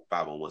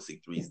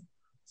 501c3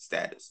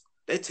 status.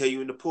 They tell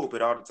you in the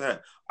pulpit all the time,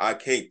 I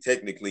can't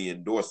technically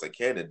endorse a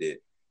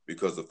candidate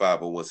because of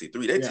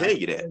 501c3. They tell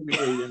you that.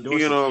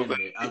 Endorse a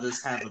candidate. I'll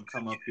just have them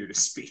come up here to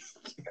speak.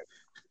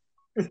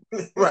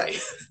 Right.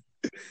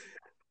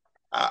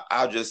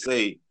 I'll just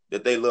say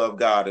that they love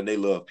God and they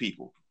love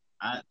people.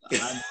 I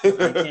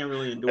can't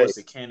really endorse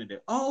a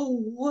candidate. Oh,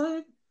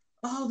 what?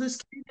 Oh, this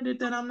candidate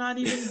that I'm not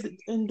even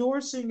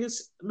endorsing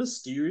is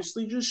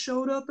mysteriously just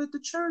showed up at the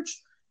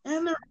church,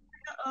 and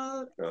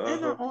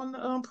they're on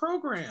the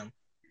program.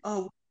 Would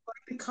you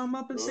like to come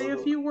up and say a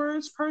few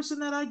words, person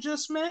that I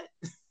just met?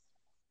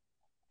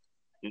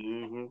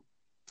 Mm-hmm.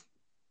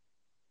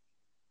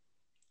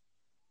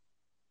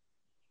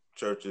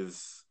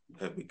 Churches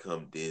have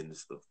become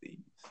dens of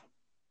thieves.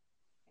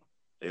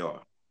 They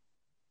are.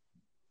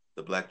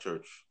 The black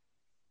church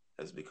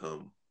has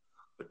become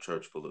a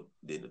church full of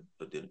den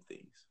of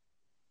thieves.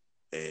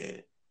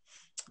 And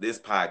this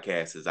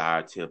podcast is our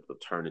attempt of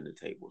turning the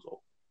tables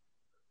over.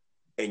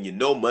 And you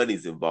know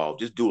money's involved.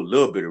 Just do a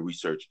little bit of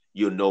research.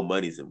 You'll know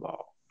money's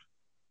involved.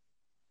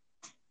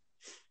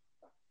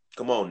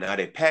 Come on now.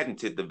 They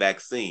patented the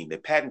vaccine. They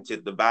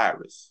patented the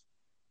virus.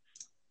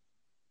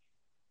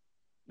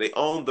 They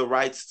own the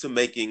rights to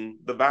making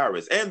the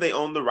virus, and they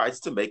own the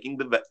rights to making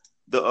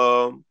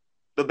the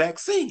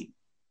vaccine.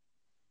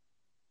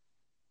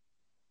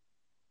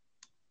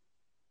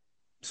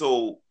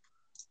 So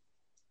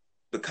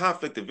the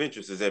conflict of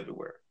interest is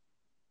everywhere.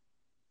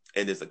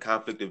 And there's a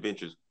conflict of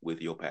interest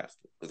with your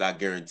pastor. Because I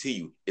guarantee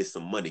you it's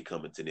some money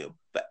coming to them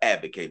for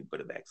advocating for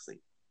the vaccine.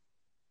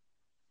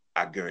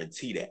 I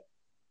guarantee that.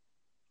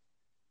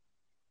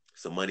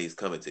 Some money is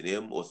coming to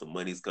them or some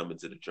money is coming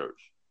to the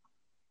church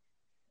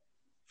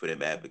for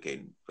them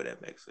advocating for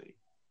that vaccine.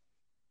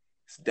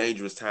 It's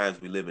dangerous times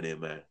we living in,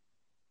 man.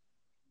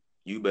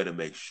 You better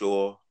make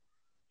sure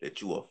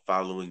that you are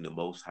following the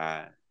Most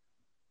High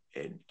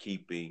and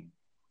keeping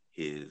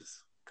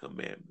his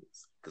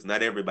commandments. Because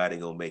not everybody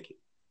gonna make it.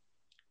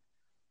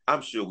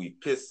 I'm sure we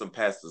pissed some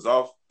pastors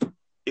off.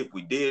 If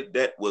we did,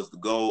 that was the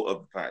goal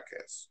of the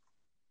podcast.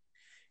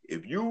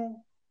 If you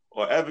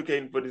are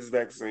advocating for this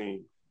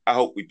vaccine, I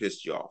hope we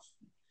pissed you off.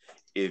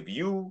 If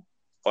you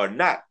are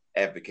not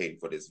advocating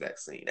for this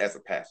vaccine as a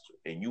pastor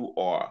and you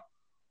are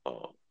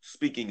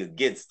speaking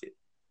against it,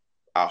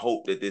 I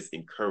hope that this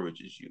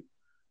encourages you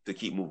to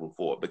keep moving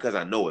forward because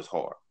I know it's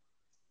hard.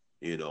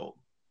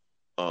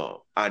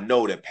 I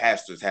know that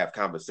pastors have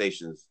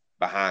conversations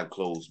behind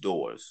closed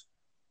doors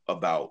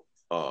about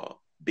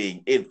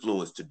being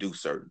influenced to do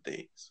certain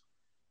things.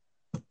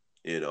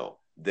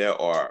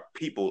 There are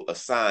people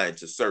assigned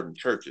to certain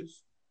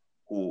churches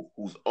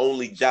whose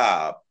only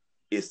job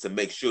is to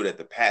make sure that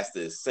the pastor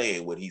is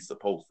saying what he's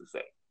supposed to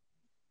say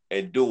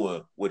and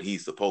doing what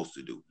he's supposed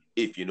to do,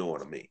 if you know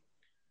what I mean.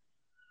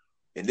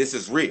 And this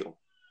is real.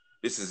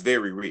 This is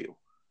very real.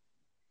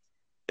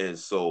 And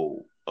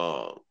so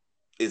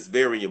it's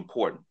very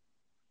important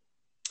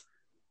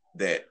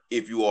that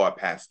if you are a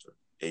pastor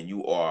and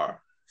you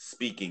are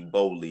speaking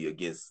boldly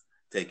against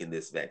taking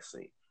this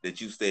vaccine,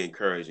 that you stay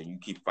encouraged and you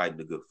keep fighting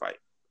the good fight.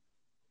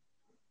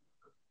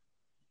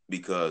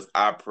 Because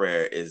our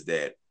prayer is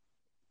that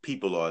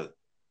people are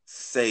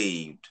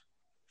saved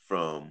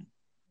from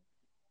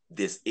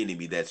this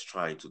enemy that's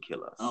trying to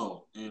kill us.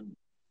 Oh, and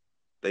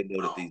they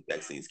know that these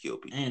vaccines kill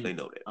people. And, they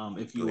know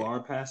that. If you are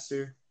a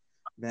pastor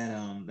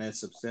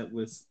that's upset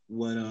with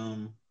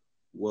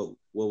what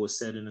was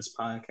said in this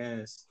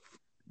podcast,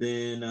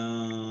 then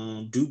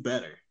do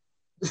better.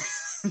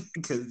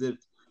 Because the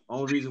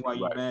only reason why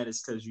you're mad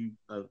is because you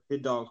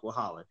hit dogs will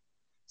holler.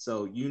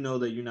 So you know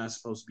that you're not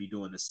supposed to be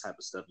doing this type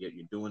of stuff, yet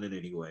you're doing it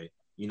anyway.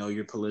 You know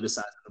you're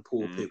politicizing the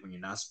pulpit when you're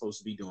not supposed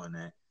to be doing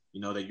that.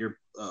 You know that you're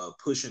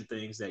pushing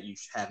things that you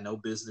have no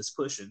business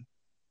pushing.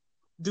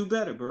 Do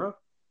better, bro.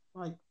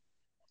 Like,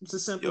 it's a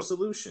simple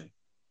solution.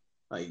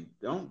 Like,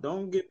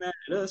 don't get mad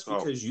at us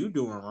because you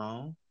doing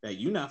wrong, that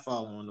you not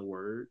following the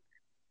word.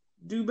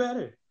 Do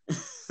better.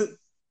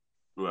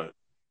 Right.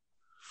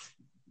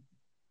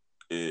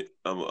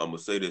 I'm gonna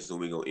say this and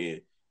we're gonna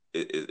end.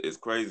 It's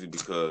crazy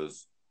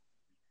because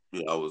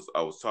I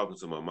was talking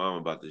to my mom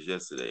about this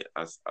yesterday.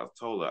 I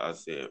told her, I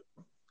said,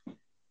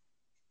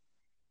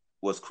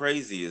 what's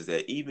crazy is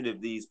that even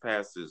if these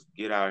pastors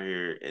get out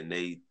here and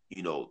they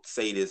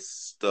say this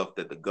stuff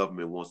that the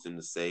government wants them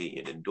to say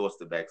and endorse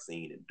the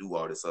vaccine and do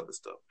all this other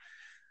stuff,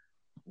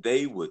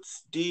 they would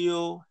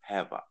still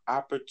have an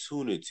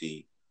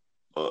opportunity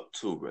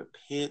to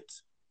repent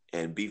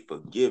and be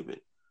forgiven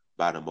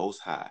by the Most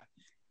High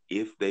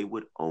if they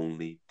would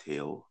only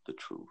tell the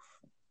truth.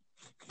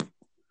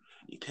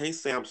 You can't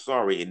say I'm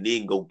sorry and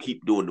then go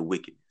keep doing the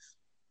wickedness.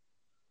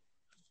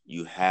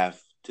 You have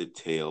to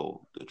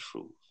tell the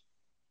truth.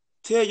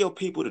 Tell your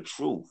people the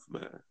truth,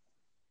 man.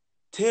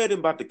 Tell them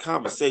about the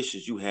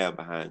conversations you have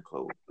behind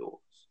closed doors.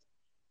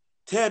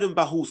 Tell them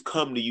about who's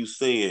come to you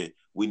saying,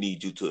 we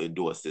need you to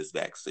endorse this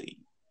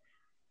vaccine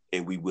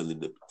and we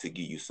willing to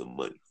give you some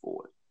money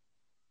for it.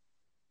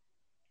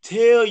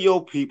 Tell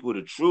your people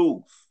the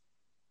truth.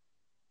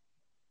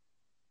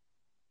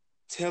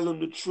 Tell them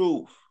the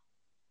truth.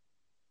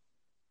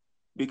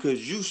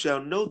 Because you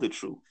shall know the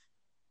truth,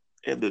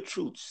 and the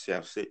truth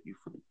shall set you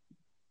free.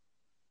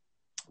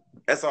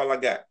 That's all I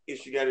got.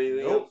 If you got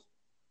anything else?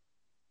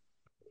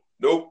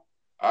 Nope.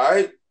 All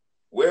right.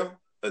 Well,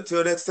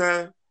 until next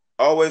time,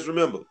 always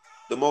remember,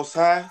 the Most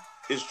High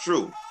is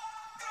true.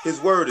 His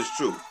word is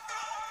true.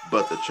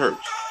 But the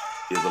church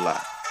is a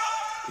lie.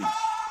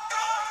 Peace.